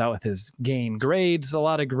 Carm comes out with his game grades, a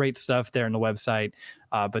lot of great stuff there on the website.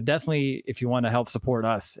 But definitely, if you want to help support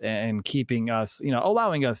us and keeping us,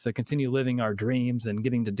 allowing us to continue living our dreams and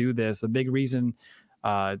getting to do this, a big reason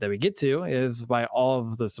that we get to is by all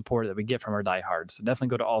of the support that we get from our diehards. So definitely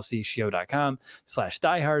go to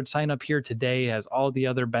allchgo.com/diehard. Sign up here today. It has all the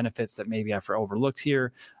other benefits that maybe I've overlooked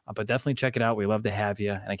here, but definitely check it out. We love to have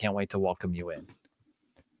you, and I can't wait to welcome you in.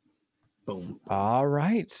 Boom. All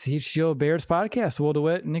right. CHGO Bears podcast. Will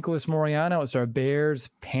DeWitt, Nicholas Moriano. It's our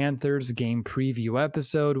Bears Panthers game preview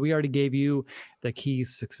episode. We already gave you the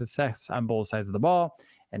keys to success on both sides of the ball.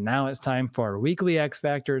 And now it's time for our weekly X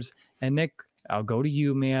Factors. And Nick, I'll go to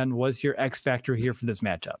you, man. What's your X factor here for this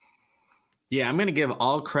matchup? Yeah, I'm going to give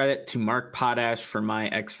all credit to Mark Potash for my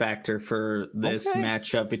X factor for this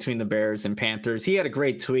matchup between the Bears and Panthers. He had a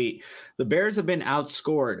great tweet. The Bears have been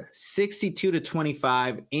outscored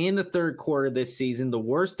 62-25 in the third quarter this season, the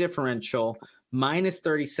worst differential,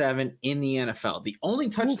 -37 in the NFL. The only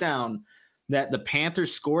touchdown that the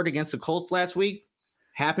Panthers scored against the Colts last week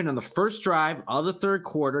happened on the first drive of the third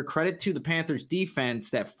quarter. Credit to the Panthers defense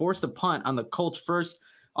that forced a punt on the Colts' first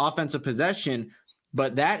offensive possession.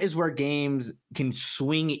 But that is where games can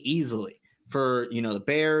swing easily for, the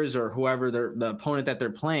Bears or whoever the opponent that they're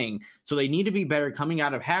playing. So they need to be better coming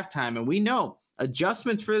out of halftime. And we know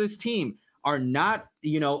adjustments for this team are not,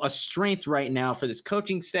 a strength right now for this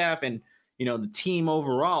coaching staff and, the team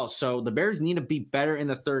overall. So the Bears need to be better in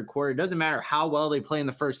the third quarter. It doesn't matter how well they play in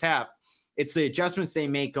the first half. It's the adjustments they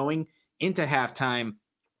make going into halftime,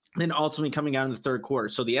 then ultimately coming out in the third quarter.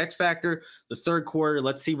 So the X factor, the third quarter,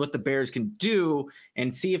 let's see what the Bears can do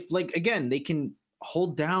and see if, again, they can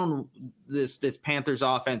hold down this Panthers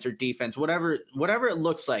offense or defense, whatever it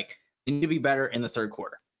looks like. They need to be better in the third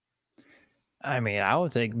quarter. I mean, I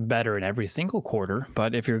would think better in every single quarter,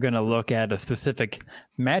 but if you're going to look at a specific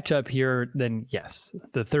matchup here, then yes,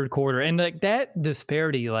 the third quarter. And that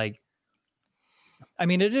disparity, it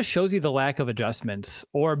just shows you the lack of adjustments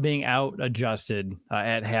or being out adjusted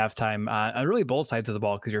at halftime on really both sides of the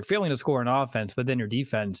ball, because you're failing to score on offense, but then your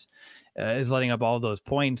defense is letting up all those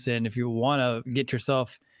points. And if you want to get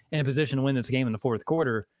yourself in a position to win this game in the fourth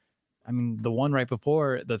quarter, the one right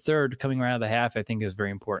before the third coming around the half, I think is very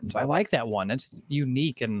important. So I like that one. That's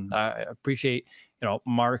unique. And I appreciate,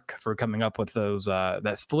 Mark for coming up with those,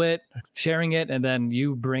 that split, sharing it, and then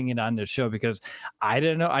you bring it on the show, because I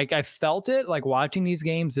didn't know, I felt it watching these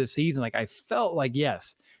games this season. I felt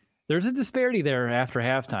yes, there's a disparity there after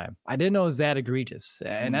halftime. I didn't know it was that egregious,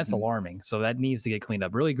 and that's alarming. So that needs to get cleaned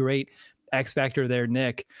up. Really great X factor there,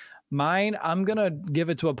 Nick. Mine, I'm going to give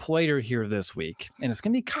it to a player here this week, and it's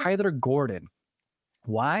going to be Kyler Gordon.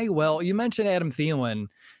 Why? Well, you mentioned Adam Thielen,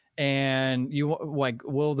 and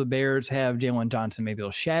will the Bears have Jalen Johnson? Maybe they'll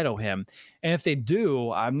shadow him. And if they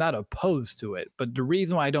do, I'm not opposed to it. But the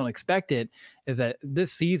reason why I don't expect it is that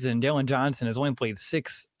this season, Jalen Johnson has only played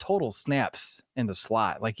 6 total snaps in the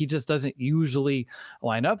slot. He just doesn't usually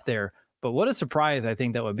line up there. But what a surprise I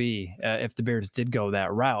think that would be if the Bears did go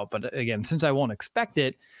that route. But again, since I won't expect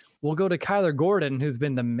it, we'll go to Kyler Gordon, who's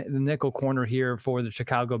been the nickel corner here for the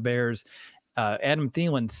Chicago Bears. Adam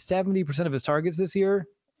Thielen, 70% of his targets this year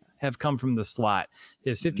have come from the slot.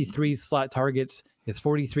 His 53 slot targets, his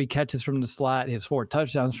 43 catches from the slot, his 4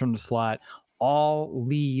 touchdowns from the slot, all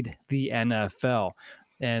lead the NFL.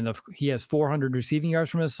 And he has 400 receiving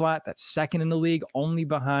yards from his slot. That's second in the league, only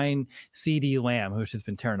behind CeeDee Lamb, who's just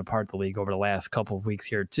been tearing apart the league over the last couple of weeks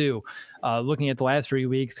here too. Looking at the last 3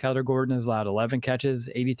 weeks, Kyler Gordon has allowed 11 catches,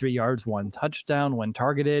 83 yards, 1 touchdown when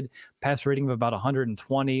targeted, pass rating of about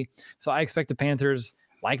 120. So I expect the Panthers,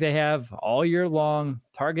 like they have all year long,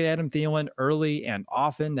 target Adam Thielen early and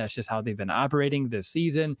often. That's just how they've been operating this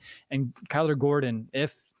season. And Kyler Gordon,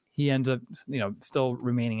 if he ends up, still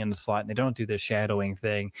remaining in the slot and they don't do this shadowing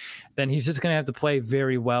thing, then he's just going to have to play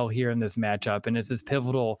very well here in this matchup. And it's just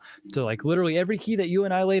pivotal to like literally every key that you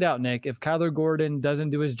and I laid out, Nick. If Kyler Gordon doesn't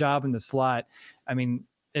do his job in the slot, I mean,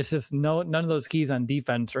 it's just none of those keys on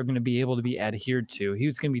defense are going to be able to be adhered to.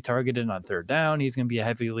 He's going to be targeted on third down. He's going to be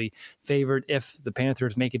heavily favored if the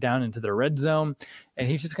Panthers make it down into the red zone, and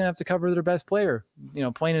he's just going to have to cover their best player.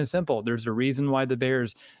 Plain and simple. There's a reason why the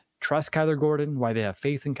Bears trust Kyler Gordon, why they have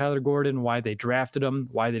faith in Kyler Gordon, why they drafted him,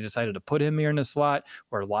 why they decided to put him here in the slot,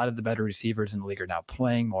 where a lot of the better receivers in the league are now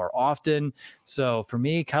playing more often. So for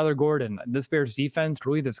me, Kyler Gordon, this Bears defense,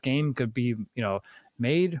 really this game could be,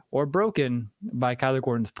 made or broken by Kyler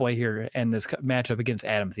Gordon's play here and this matchup against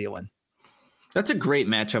Adam Thielen. That's a great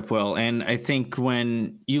matchup, Will. And I think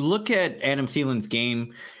when you look at Adam Thielen's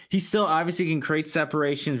game, he still obviously can create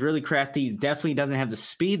separations, really crafty. He definitely doesn't have the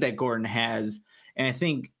speed that Gordon has. And I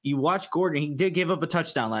think you watch Gordon, he did give up a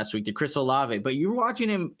touchdown last week to Chris Olave, but you're watching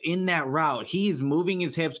him in that route. He's moving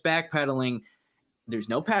his hips, backpedaling. There's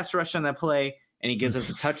no pass rush on that play, and he gives us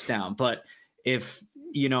a touchdown. But if,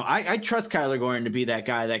 I trust Kyler Gordon to be that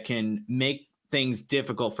guy that can make things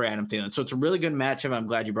difficult for Adam Thielen. So it's a really good matchup. I'm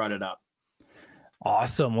glad you brought it up.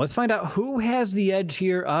 Awesome. Let's find out who has the edge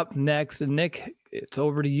here up next. And Nick, it's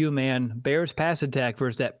over to you, man. Bears pass attack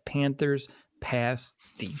versus that Panthers pass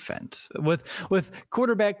defense with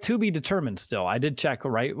quarterback to be determined still. I did check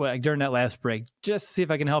during that last break, just to see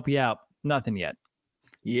if I can help you out. Nothing yet.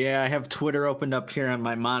 Yeah, I have Twitter opened up here on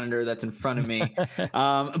my monitor that's in front of me.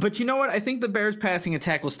 But you know what? I think the Bears passing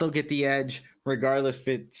attack will still get the edge, regardless if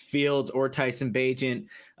it's Fields or Tyson Bagent.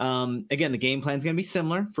 Again, the game plan is going to be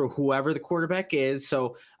similar for whoever the quarterback is.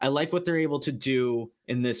 So I like what they're able to do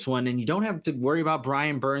in this one. And you don't have to worry about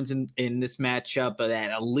Brian Burns in this matchup,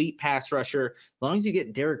 that elite pass rusher. As long as you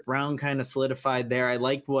get Derek Brown kind of solidified there, I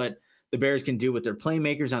like what the Bears can do with their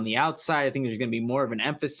playmakers on the outside. I think there's going to be more of an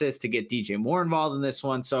emphasis to get DJ Moore involved in this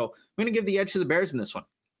one. So I'm going to give the edge to the Bears in this one.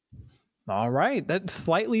 All right. That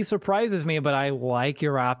slightly surprises me, but I like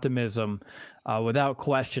your optimism without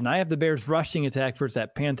question. I have the Bears rushing attack versus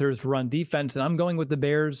that Panthers run defense, and I'm going with the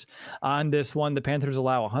Bears on this one. The Panthers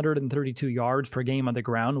allow 132 yards per game on the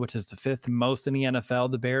ground, which is the fifth most in the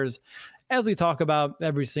NFL. The Bears, as we talk about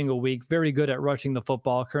every single week, very good at rushing the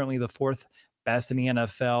football, currently the fourth best in the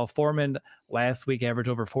NFL. Foreman last week averaged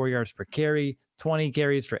over 4 yards per carry, 20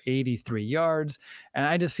 carries for 83 yards. And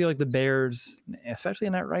I just feel like the Bears, especially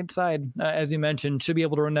on that right side, as you mentioned, should be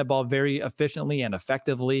able to run that ball very efficiently and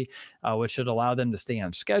effectively, which should allow them to stay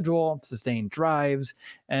on schedule, sustain drives.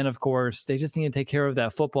 And of course, they just need to take care of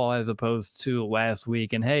that football as opposed to last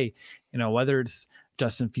week. And hey, whether it's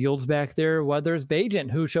Justin Fields back there, whether it's Bagent,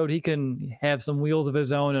 who showed he can have some wheels of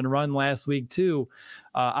his own and run last week too.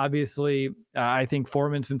 Obviously, I think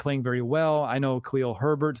Foreman's been playing very well. I know Khalil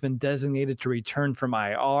Herbert's been designated to return from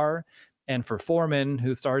IR. And for Foreman,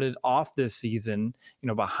 who started off this season,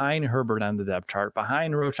 behind Herbert on the depth chart,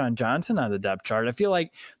 behind Roschon Johnson on the depth chart, I feel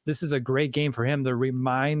like this is a great game for him to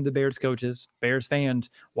remind the Bears coaches, Bears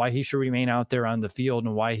fans, why he should remain out there on the field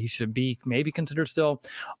and why he should be maybe considered still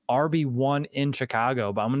RB1 in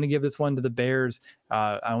Chicago. But I'm going to give this one to the Bears.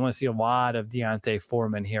 I want to see a lot of Deontay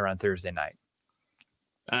Foreman here on Thursday night.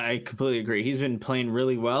 I completely agree. He's been playing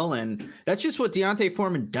really well, and that's just what Deontay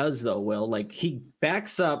Foreman does, though, Will. Like, he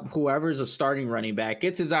backs up whoever's a starting running back,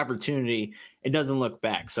 gets his opportunity, and doesn't look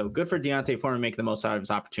back. So good for Deontay Foreman making the most out of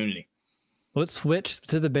his opportunity. Let's switch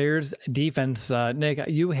to the Bears defense. Nick,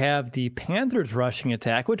 you have the Panthers rushing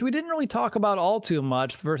attack, which we didn't really talk about all too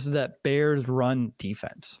much, versus that Bears run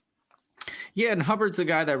defense. Yeah, and Hubbard's the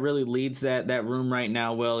guy that really leads that room right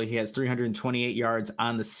now, Will. He has 328 yards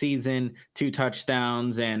on the season, 2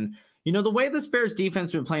 touchdowns. And, the way this Bears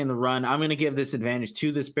defense has been playing the run, I'm going to give this advantage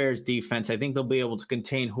to this Bears defense. I think they'll be able to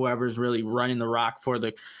contain whoever's really running the rock for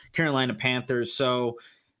the Carolina Panthers. So,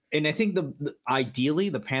 and I think ideally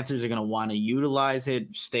the Panthers are going to want to utilize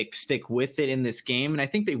it, stick with it in this game. And I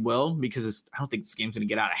think they will, because I don't think this game's going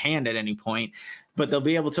to get out of hand at any point. But they'll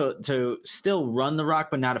be able to still run the rock,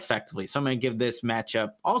 but not effectively. So I'm going to give this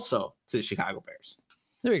matchup also to the Chicago Bears.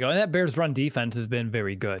 There you go. And that Bears run defense has been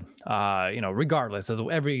very good, regardless of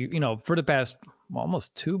for the past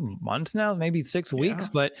almost 2 months now, maybe 6 weeks,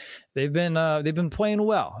 but they've been playing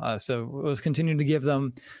well. So let's continue to give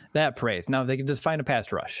them that praise. Now, if they can just find a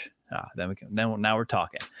pass rush, now we're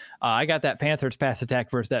talking. I got that Panthers pass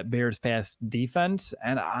attack versus that Bears pass defense,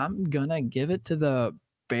 and I'm going to give it to the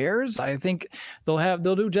Bears. I think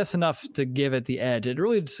they'll do just enough to give it the edge. It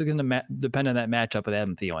really is going to depend on that matchup with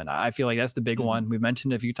Adam Thielen. I feel like that's the big one. We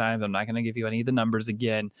mentioned it a few times. I'm not going to give you any of the numbers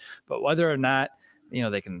again, but whether or not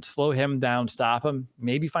they can slow him down, stop him,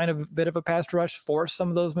 maybe find a bit of a pass rush, force some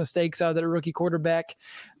of those mistakes out of their rookie quarterback.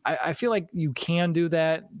 I feel like you can do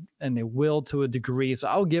that, and they will to a degree. So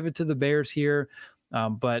I'll give it to the Bears here.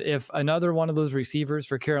 But if another one of those receivers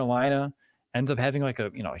for Carolina ends up having like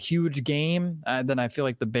a huge game, then I feel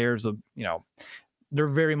like the Bears will, they're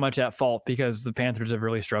very much at fault because the Panthers have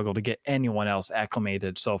really struggled to get anyone else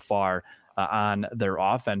acclimated so far on their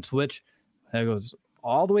offense, which goes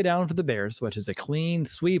all the way down for the Bears, which is a clean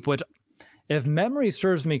sweep, which, if memory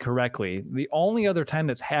serves me correctly, the only other time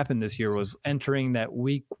that's happened this year was entering that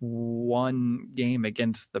week 1 game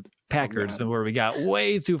against the Packers, and where we got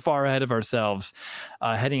way too far ahead of ourselves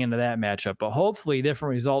heading into that matchup. But hopefully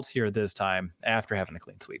different results here this time after having a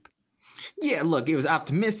clean sweep. Yeah, look, it was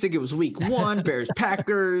optimistic. It was week 1, Bears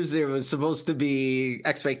Packers. It was supposed to be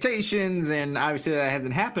expectations, and obviously that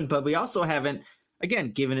hasn't happened. But we also haven't,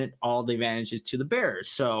 again, given it all the advantages to the Bears.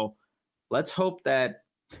 So let's hope that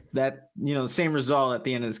the same result at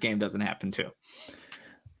the end of this game doesn't happen too.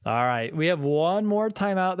 All right, we have one more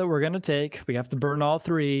timeout that we're going to take. We have to burn all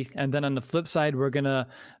 3, and then on the flip side, we're going to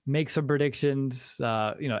make some predictions,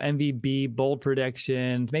 MVB bold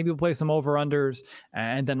predictions. Maybe we'll play some over-unders,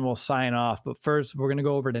 and then we'll sign off. But first, we're going to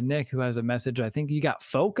go over to Nick, who has a message. I think you got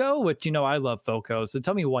FOCO, which I love FOCO. So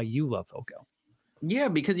tell me why you love FOCO. Yeah,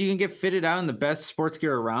 because you can get fitted out in the best sports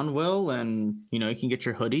gear around, Will. And, you can get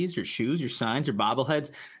your hoodies, your shoes, your signs, your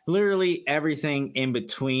bobbleheads, literally everything in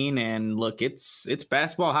between. And look, it's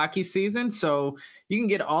basketball, hockey season. So you can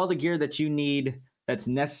get all the gear that you need that's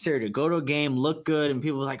necessary to go to a game, look good. And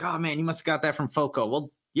people are like, oh, man, you must have got that from FOCO.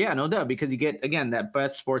 Well, yeah, no doubt, because you get, again, that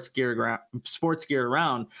best sports gear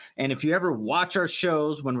around. And if you ever watch our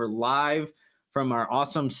shows when we're live from our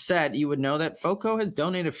awesome set, you would know that FOCO has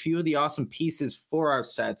donated a few of the awesome pieces for our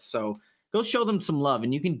sets. So go show them some love.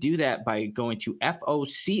 And you can do that by going to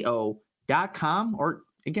FOCO.com, or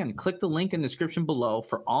again, click the link in the description below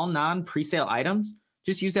for all non-presale items.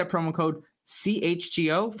 Just use that promo code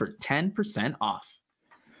CHGO for 10% off.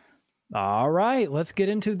 All right, let's get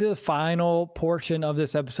into the final portion of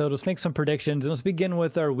this episode. Let's make some predictions, and let's begin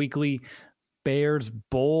with our weekly Bears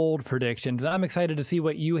bold predictions. I'm excited to see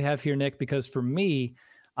what you have here, Nick, because for me,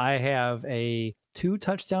 I have a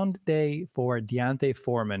 2-touchdown day for D'Onta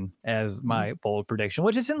Foreman as my bold prediction,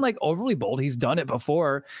 which isn't like overly bold. He's done it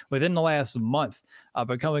before within the last month,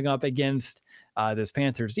 but coming up against this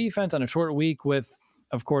Panthers defense on a short week with,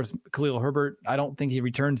 of course, Khalil Herbert. I don't think he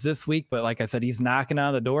returns this week, but like I said, he's knocking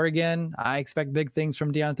on the door again. I expect big things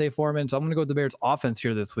from D'Onta Foreman, so I'm going to go with the Bears offense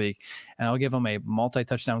here this week, and I'll give him a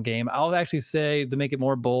multi-touchdown game. I'll actually say, to make it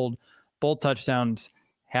more bold touchdowns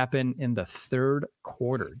happen in the third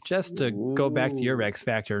quarter, just to go back to your X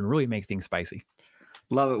factor and really make things spicy.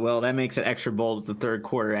 Love it, Will. That makes it extra bold with the third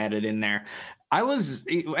quarter added in there. As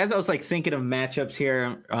I was thinking of matchups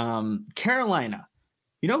here, Carolina.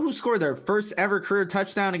 You know who scored their first ever career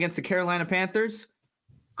touchdown against the Carolina Panthers?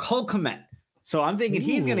 Cole Kmet. So I'm thinking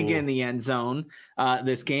he's going to get in the end zone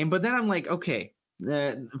this game. But then I'm like, okay,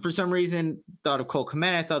 for some reason, thought of Cole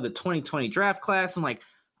Kmet. I thought of the 2020 draft class. I'm like,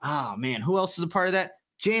 oh, man, who else is a part of that?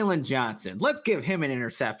 Jalen Johnson. Let's give him an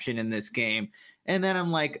interception in this game. And then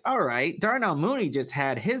I'm like, all right, Darnell Mooney just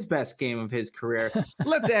had his best game of his career.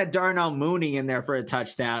 Let's add Darnell Mooney in there for a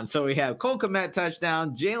touchdown. So we have Cole Kmet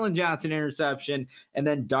touchdown, Jalen Johnson interception, and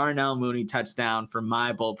then Darnell Mooney touchdown for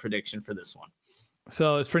my bold prediction for this one.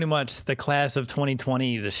 So it's pretty much the class of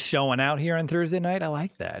 2020 just showing out here on Thursday night. I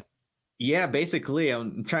like that. Yeah, basically,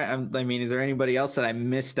 is there anybody else that I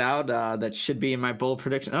missed out that should be in my bold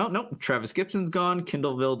prediction? Oh, no, Travis Gibson's gone.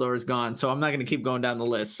 Kendall Vildor's gone. So I'm not going to keep going down the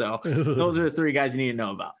list. So those are the 3 guys you need to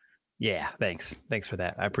know about. Yeah, thanks. Thanks for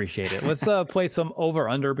that. I appreciate it. Let's play some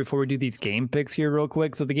over-under before we do these game picks here real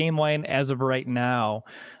quick. So the game line as of right now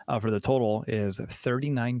for the total is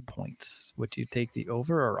 39 points. Would you take the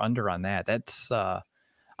over or under on that? That's I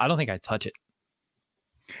don't think I'd touch it.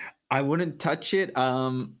 I wouldn't touch it.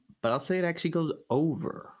 But I'll say it actually goes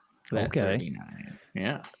over that 39.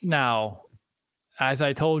 Yeah. Now, as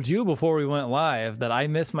I told you before we went live, that I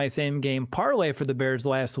missed my same game parlay for the Bears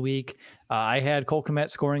last week. I had Cole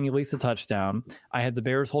Kmet scoring at least a touchdown. I had the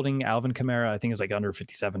Bears holding Alvin Kamara, I think it was like under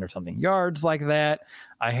 57 or something yards like that.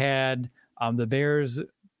 I had the Bears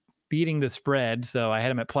beating the spread, so I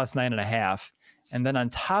had them at plus 9.5. And then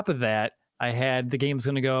on top of that, I had the game's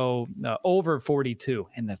going to go over 42,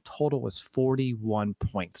 and the total was 41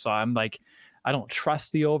 points. So I'm like, I don't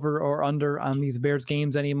trust the over or under on these Bears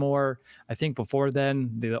games anymore. I think before then,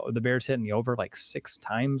 the Bears hitting the over like 6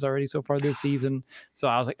 times already so far this season. So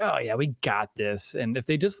I was like, oh, yeah, we got this. And if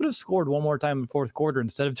they just would have scored one more time in the fourth quarter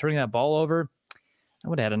instead of turning that ball over, I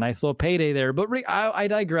would have had a nice little payday there, but I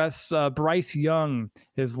digress. Bryce Young,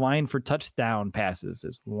 his line for touchdown passes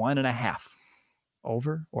is 1.5.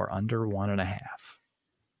 Over or under 1.5?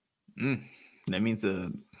 That means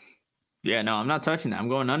yeah, no, I'm not touching that. I'm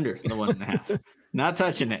going under the 1.5. Not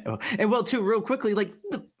touching it. And well, too, real quickly, like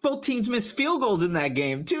both teams missed field goals in that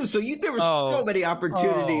game too. So there were so many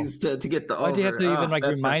opportunities to get the over. Why'd you have to even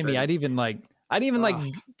remind me? I'd even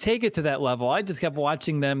take it to that level. I just kept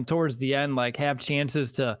watching them towards the end, like have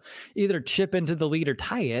chances to either chip into the lead or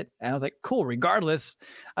tie it. And I was like, cool, regardless,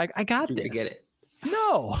 I got this. Get it.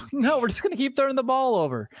 No, we're just going to keep turning the ball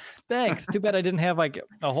over. Thanks. Too bad I didn't have like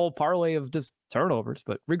a whole parlay of just turnovers,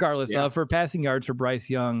 but regardless, for passing yards for Bryce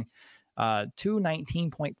Young,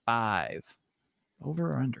 219.5.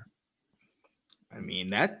 Over or under? I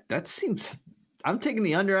mean, that seems, I'm taking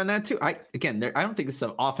the under on that too. I don't think this is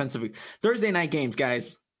an offensive Thursday night games,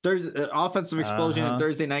 guys. There's offensive explosion in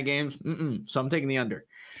Thursday night games. So I'm taking the under.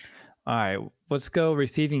 All right, let's go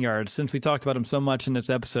receiving yards. Since we talked about him so much in this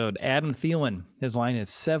episode, Adam Thielen, his line is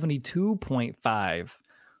 72.5.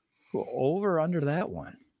 Over or under that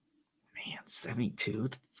one? Man, 72.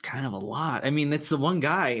 That's kind of a lot. I mean, that's the one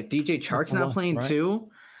guy. If DJ Chark's not playing too,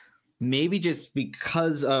 maybe just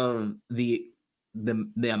because of the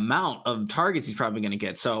amount of targets he's probably going to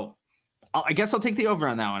get. So I guess I'll take the over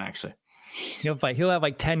on that one, actually. He'll have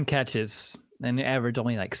like 10 catches and average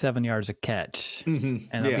only like 7 yards a catch. And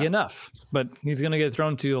that'll be enough. But he's going to get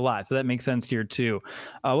thrown to a lot. So that makes sense here too.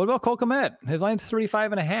 What about Cole Kmet? His line's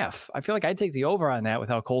 35.5. I feel like I'd take the over on that with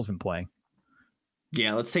how Cole's been playing.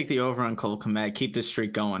 Yeah, let's take the over on Cole Kmet. Keep this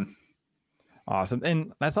streak going. Awesome.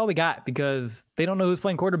 And that's all we got because they don't know who's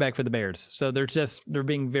playing quarterback for the Bears. So they're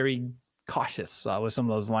being very cautious with some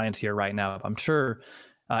of those lines here right now. I'm sure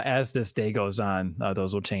as this day goes on,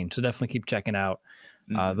 those will change. So definitely keep checking out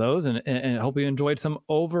those and I hope you enjoyed some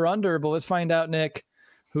over under, but let's find out, Nick,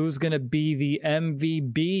 who's going to be the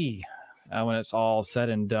MVP when it's all said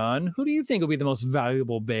and done. Who do you think will be the most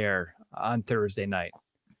valuable Bear on Thursday night?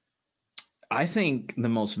 I think the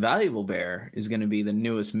most valuable Bear is going to be the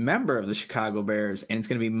newest member of the Chicago Bears, and it's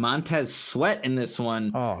going to be Montez Sweat in this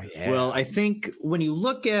one. Oh, yeah. Well, I think when you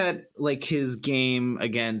look at like his game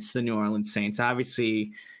against the New Orleans Saints,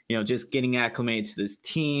 obviously, just getting acclimated to this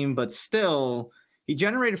team, but still he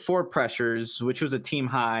generated 4 pressures, which was a team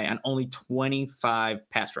high on only 25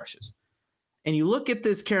 pass rushes. And you look at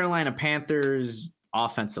this Carolina Panthers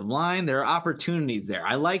offensive line, there are opportunities there.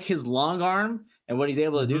 I like his long arm and what he's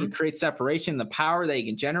able to do to create separation, the power that he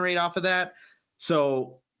can generate off of that.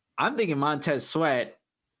 So I'm thinking Montez Sweat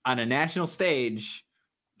on a national stage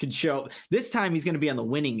could show. This time he's going to be on the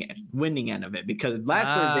winning end of it because last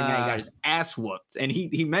Thursday night he got his ass whooped. And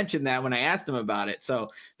he mentioned that when I asked him about it. So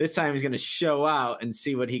this time he's going to show out and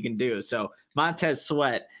see what he can do. So Montez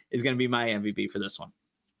Sweat is going to be my MVP for this one.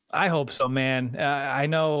 I hope so, man. I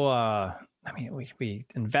know we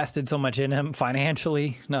invested so much in him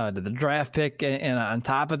financially, to the draft pick and on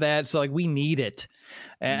top of that. So like we need it.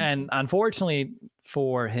 And unfortunately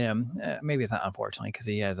for him, maybe it's not unfortunately because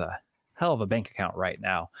he has a hell of a bank account right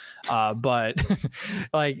now. But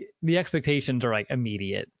like the expectations are like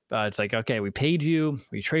immediate. It's like, okay, we paid you,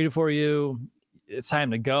 we traded for you. It's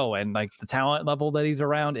time to go. And like the talent level that he's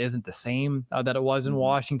around isn't the same that it was in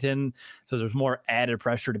Washington. So there's more added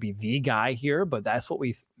pressure to be the guy here, but that's what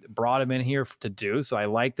we brought him in here to do. So I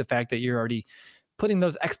like the fact that you're already putting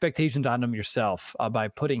those expectations on him yourself by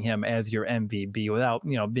putting him as your MVP without,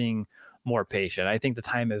 being more patient. I think the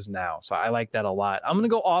time is now. So I like that a lot. I'm going to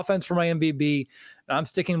go offense for my MVP. I'm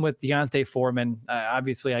sticking with Deontay Foreman.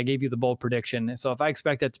 Obviously, I gave you the bold prediction. So if I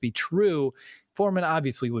expect that to be true, Foreman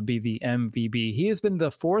obviously would be the MVP. He has been the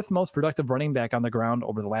 4th most productive running back on the ground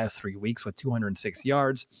over the last 3 weeks with 206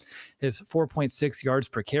 yards. His 4.6 yards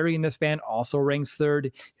per carry in this span also ranks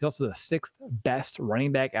 3rd. He's also the 6th best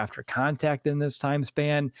running back after contact in this time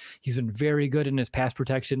span. He's been very good in his pass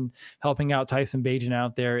protection, helping out Tyson Bagent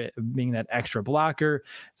out there, being that extra blocker.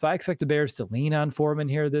 So I expect the Bears to lean on Foreman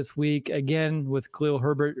here this week. Again, with Khalil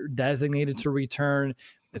Herbert designated to return,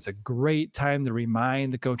 it's a great time to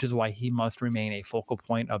remind the coaches why he must remain a focal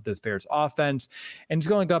point of this Bears offense. And he's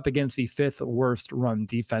going up against the 5th worst run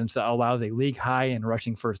defense that allows a league high in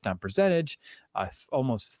rushing first down percentage.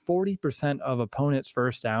 Almost 40% of opponents'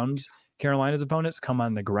 first downs, Carolina's opponents, come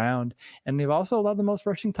on the ground. And they've also allowed the most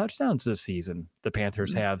rushing touchdowns this season, the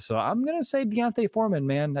Panthers have. So I'm going to say Deontay Foreman,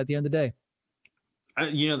 man, at the end of the day.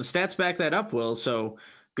 The stats back that up, Will. So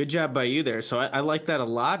good job by you there. So I like that a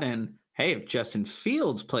lot. And hey, if Justin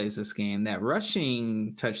Fields plays this game, that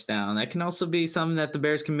rushing touchdown, that can also be something that the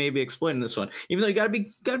Bears can maybe exploit in this one. Even though you gotta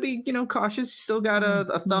be, cautious. You still got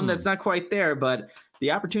a thumb that's not quite there, but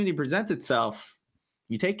the opportunity presents itself.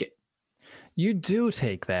 you take it. You do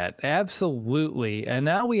take that. Absolutely. And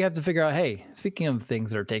now we have to figure out, hey, speaking of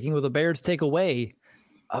things that are taking, will the Bears take away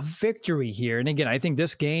a victory here? And again, I think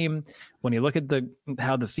this game, when you look at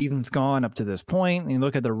how the season's gone up to this point, and you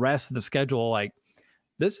look at the rest of the schedule, like,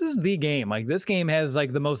 this is the game. Like, this game has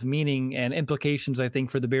like the most meaning and implications, I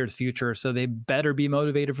think, for the Bears' future. So they better be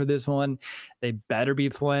motivated for this one. They better be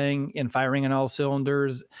playing and firing on all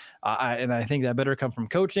cylinders. And I think that better come from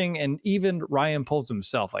coaching. And even Ryan Poles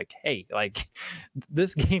himself, like, hey, like,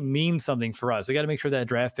 this game means something for us. We got to make sure that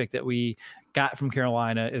draft pick that we got from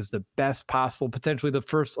Carolina is the best possible, potentially the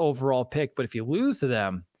first overall pick. But if you lose to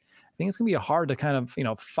them, I think it's going to be hard to kind of,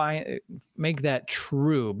 make that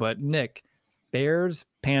true. But Nick, Bears,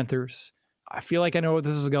 Panthers. I feel like I know where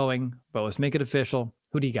this is going, but let's make it official.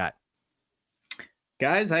 Who do you got?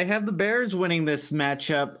 Guys, I have the Bears winning this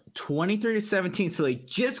matchup 23-17. So they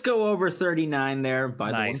just go over 39 there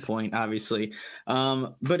by the 1 point, obviously.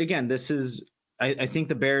 But again, I think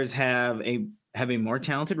the Bears have a more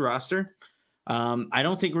talented roster. I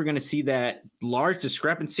don't think we're going to see that large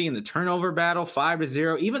discrepancy in the turnover battle,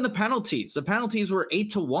 5-0, even the penalties. The penalties were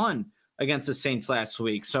 8-1 against the Saints last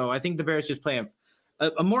week. So I think the Bears just play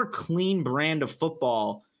a more clean brand of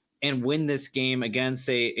football and win this game against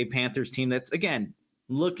a Panthers team that's, again,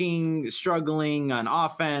 struggling on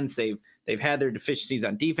offense. They've had their deficiencies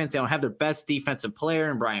on defense. They don't have their best defensive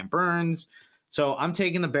player in Brian Burns. So I'm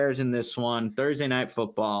taking the Bears in this one. Thursday Night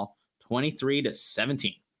Football,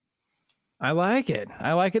 23-17. I like it.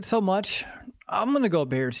 I like it so much. I'm going to go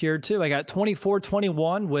Bears here too. I got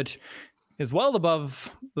 24-21, which is well above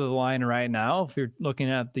the line right now. If you're looking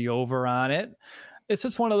at the over on it, it's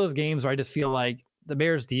just one of those games where I just feel like the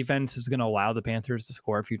Bears defense is going to allow the Panthers to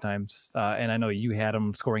score a few times. And I know you had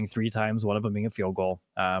them scoring 3 times, one of them being a field goal.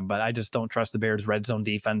 But I just don't trust the Bears red zone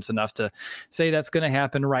defense enough to say that's going to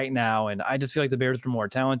happen right now. And I just feel like the Bears are a more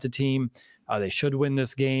talented team. They should win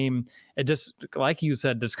this game. It just, like you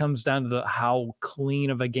said, just comes down to how clean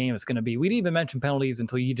of a game it's going to be. We didn't even mention penalties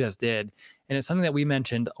until you just did. And it's something that we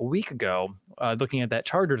mentioned a week ago, looking at that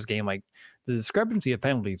Chargers game. Like, the discrepancy of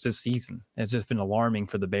penalties this season has just been alarming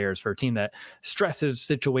for the Bears, for a team that stresses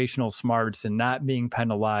situational smarts and not being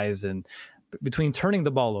penalized, and between turning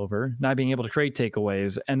the ball over, not being able to create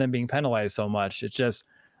takeaways, and then being penalized so much. It's just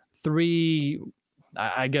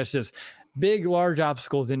just big, large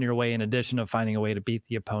obstacles in your way, in addition of finding a way to beat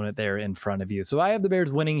the opponent there in front of you. So I have the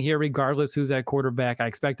Bears winning here, regardless who's at quarterback. I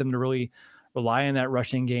expect them to really rely on that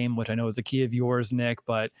rushing game, which I know is a key of yours, Nick,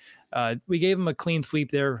 but we gave them a clean sweep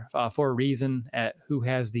there for a reason at who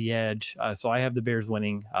has the edge. So I have the Bears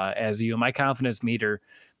winning as you. My confidence meter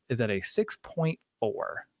is at a 6.4.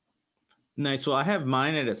 Nice. Well, I have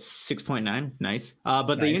mine at a 6.9. Nice.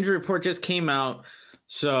 But the injury report just came out.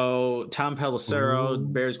 So Tom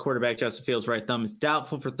Pelissero, Bears quarterback Justin Fields' right thumb, is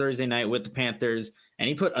doubtful for Thursday night with the Panthers. And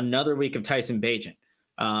he put another week of Tyson Bagent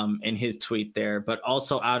in his tweet there. But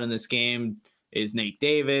also out in this game is Nate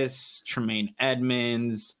Davis, Tremaine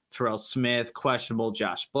Edmonds, Terrell Smith, questionable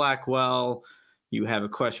Josh Blackwell. You have a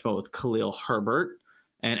questionable with Khalil Herbert.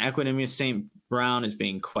 And Equanimeous St. Brown is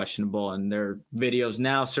being questionable. And there are videos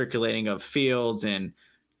now circulating of Fields and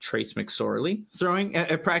Trace McSorley throwing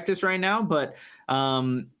at practice right now, but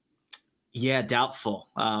doubtful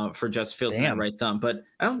for Justin Fields in that right thumb. But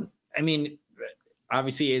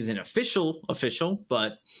obviously it isn't official,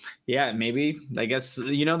 but yeah, maybe, I guess,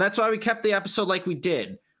 that's why we kept the episode like we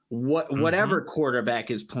did. Whatever quarterback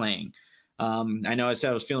is playing. I know I said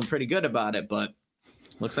I was feeling pretty good about it, but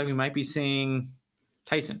looks like we might be seeing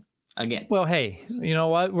Tyson again. Well, hey, you know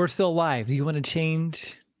what? We're still live. Do you want to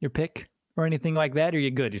change your pick or anything like that? Or are you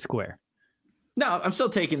good? You square? No, I'm still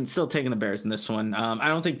taking the Bears in this one.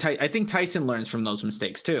 I think Tyson learns from those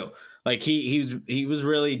mistakes too. Like he was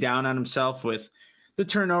really down on himself with the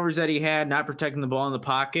turnovers that he had, not protecting the ball in the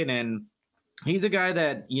pocket. And he's a guy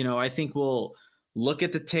that, I think will look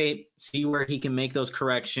at the tape, see where he can make those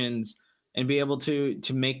corrections and be able to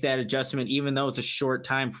make that adjustment, even though it's a short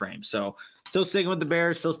time frame. So still sticking with the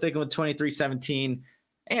Bears, still sticking with 23-17.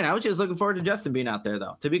 And I was just looking forward to Justin being out there,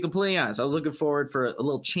 though. To be completely honest, I was looking forward for a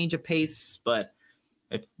little change of pace. But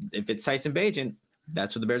if it's Tyson Bagent,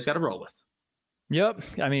 that's what the Bears got to roll with. Yep.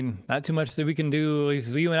 I mean, not too much that we can do. At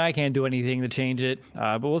least you and I can't do anything to change it.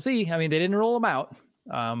 But we'll see. I mean, they didn't roll them out.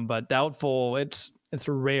 But doubtful, it's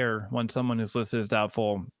rare when someone who's listed as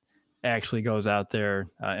doubtful actually goes out there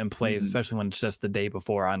and plays, especially when it's just the day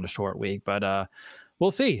before on the short week. But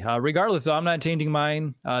we'll see. Regardless, though, I'm not changing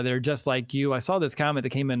mine. They're just like you. I saw this comment that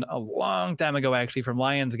came in a long time ago, actually, from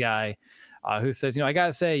Lions Guy. who says, I got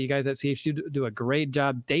to say, you guys at CHU do a great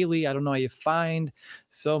job daily. I don't know how you find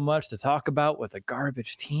so much to talk about with a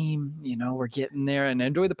garbage team. We're getting there, and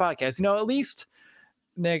enjoy the podcast. At least,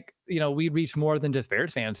 Nick, we reach more than just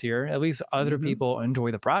Bears fans here. At least other people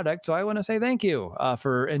enjoy the product. So I want to say thank you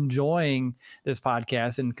for enjoying this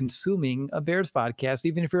podcast and consuming a Bears podcast,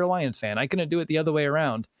 even if you're a Lions fan. I couldn't do it the other way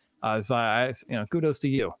around. So I kudos to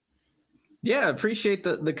you. Yeah, appreciate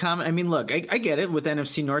the comment. I mean, look, I get it with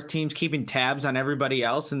NFC North teams keeping tabs on everybody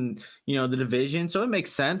else and, the division. So it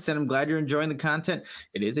makes sense. And I'm glad you're enjoying the content.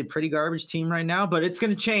 It is a pretty garbage team right now, but it's going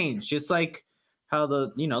to change. Just like how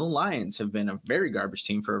the Lions have been a very garbage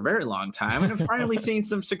team for a very long time and have finally seen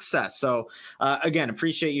some success. So again,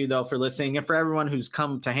 appreciate you though for listening. And for everyone who's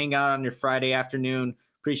come to hang out on your Friday afternoon,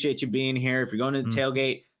 appreciate you being here. If you're going to the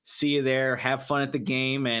tailgate, see you there, have fun at the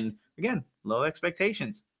game. And again, low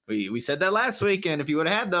expectations. We said that last week, and if you would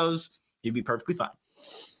have had those, you'd be perfectly fine.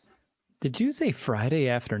 Did you say Friday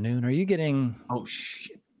afternoon? Are you getting? Oh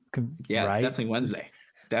shit! Yeah, right? It's definitely Wednesday.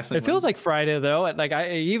 Definitely. It feels like Friday though.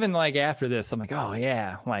 I after this, I'm like, oh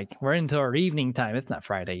yeah, we're into our evening time. It's not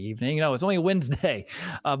Friday evening. It's only Wednesday,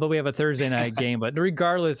 but we have a Thursday night game. But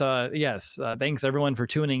regardless, yes, thanks everyone for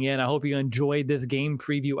tuning in. I hope you enjoyed this game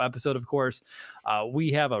preview episode. Of course,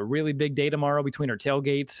 we have a really big day tomorrow between our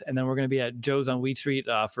tailgates, and then we're going to be at Joe's on Wheat Street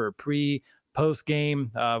for post game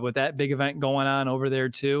with that big event going on over there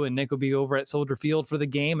too. And Nick will be over at Soldier Field for the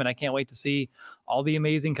game, and I can't wait to see all the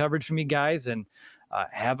amazing coverage from you guys. And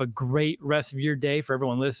have a great rest of your day. For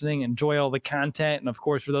everyone listening, enjoy all the content. And of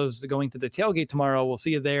course, for those going to the tailgate tomorrow, we'll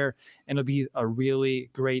see you there, and it'll be a really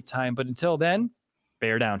great time. But until then,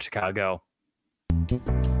 bear down, Chicago. We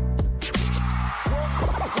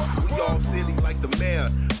all silly like the mayor.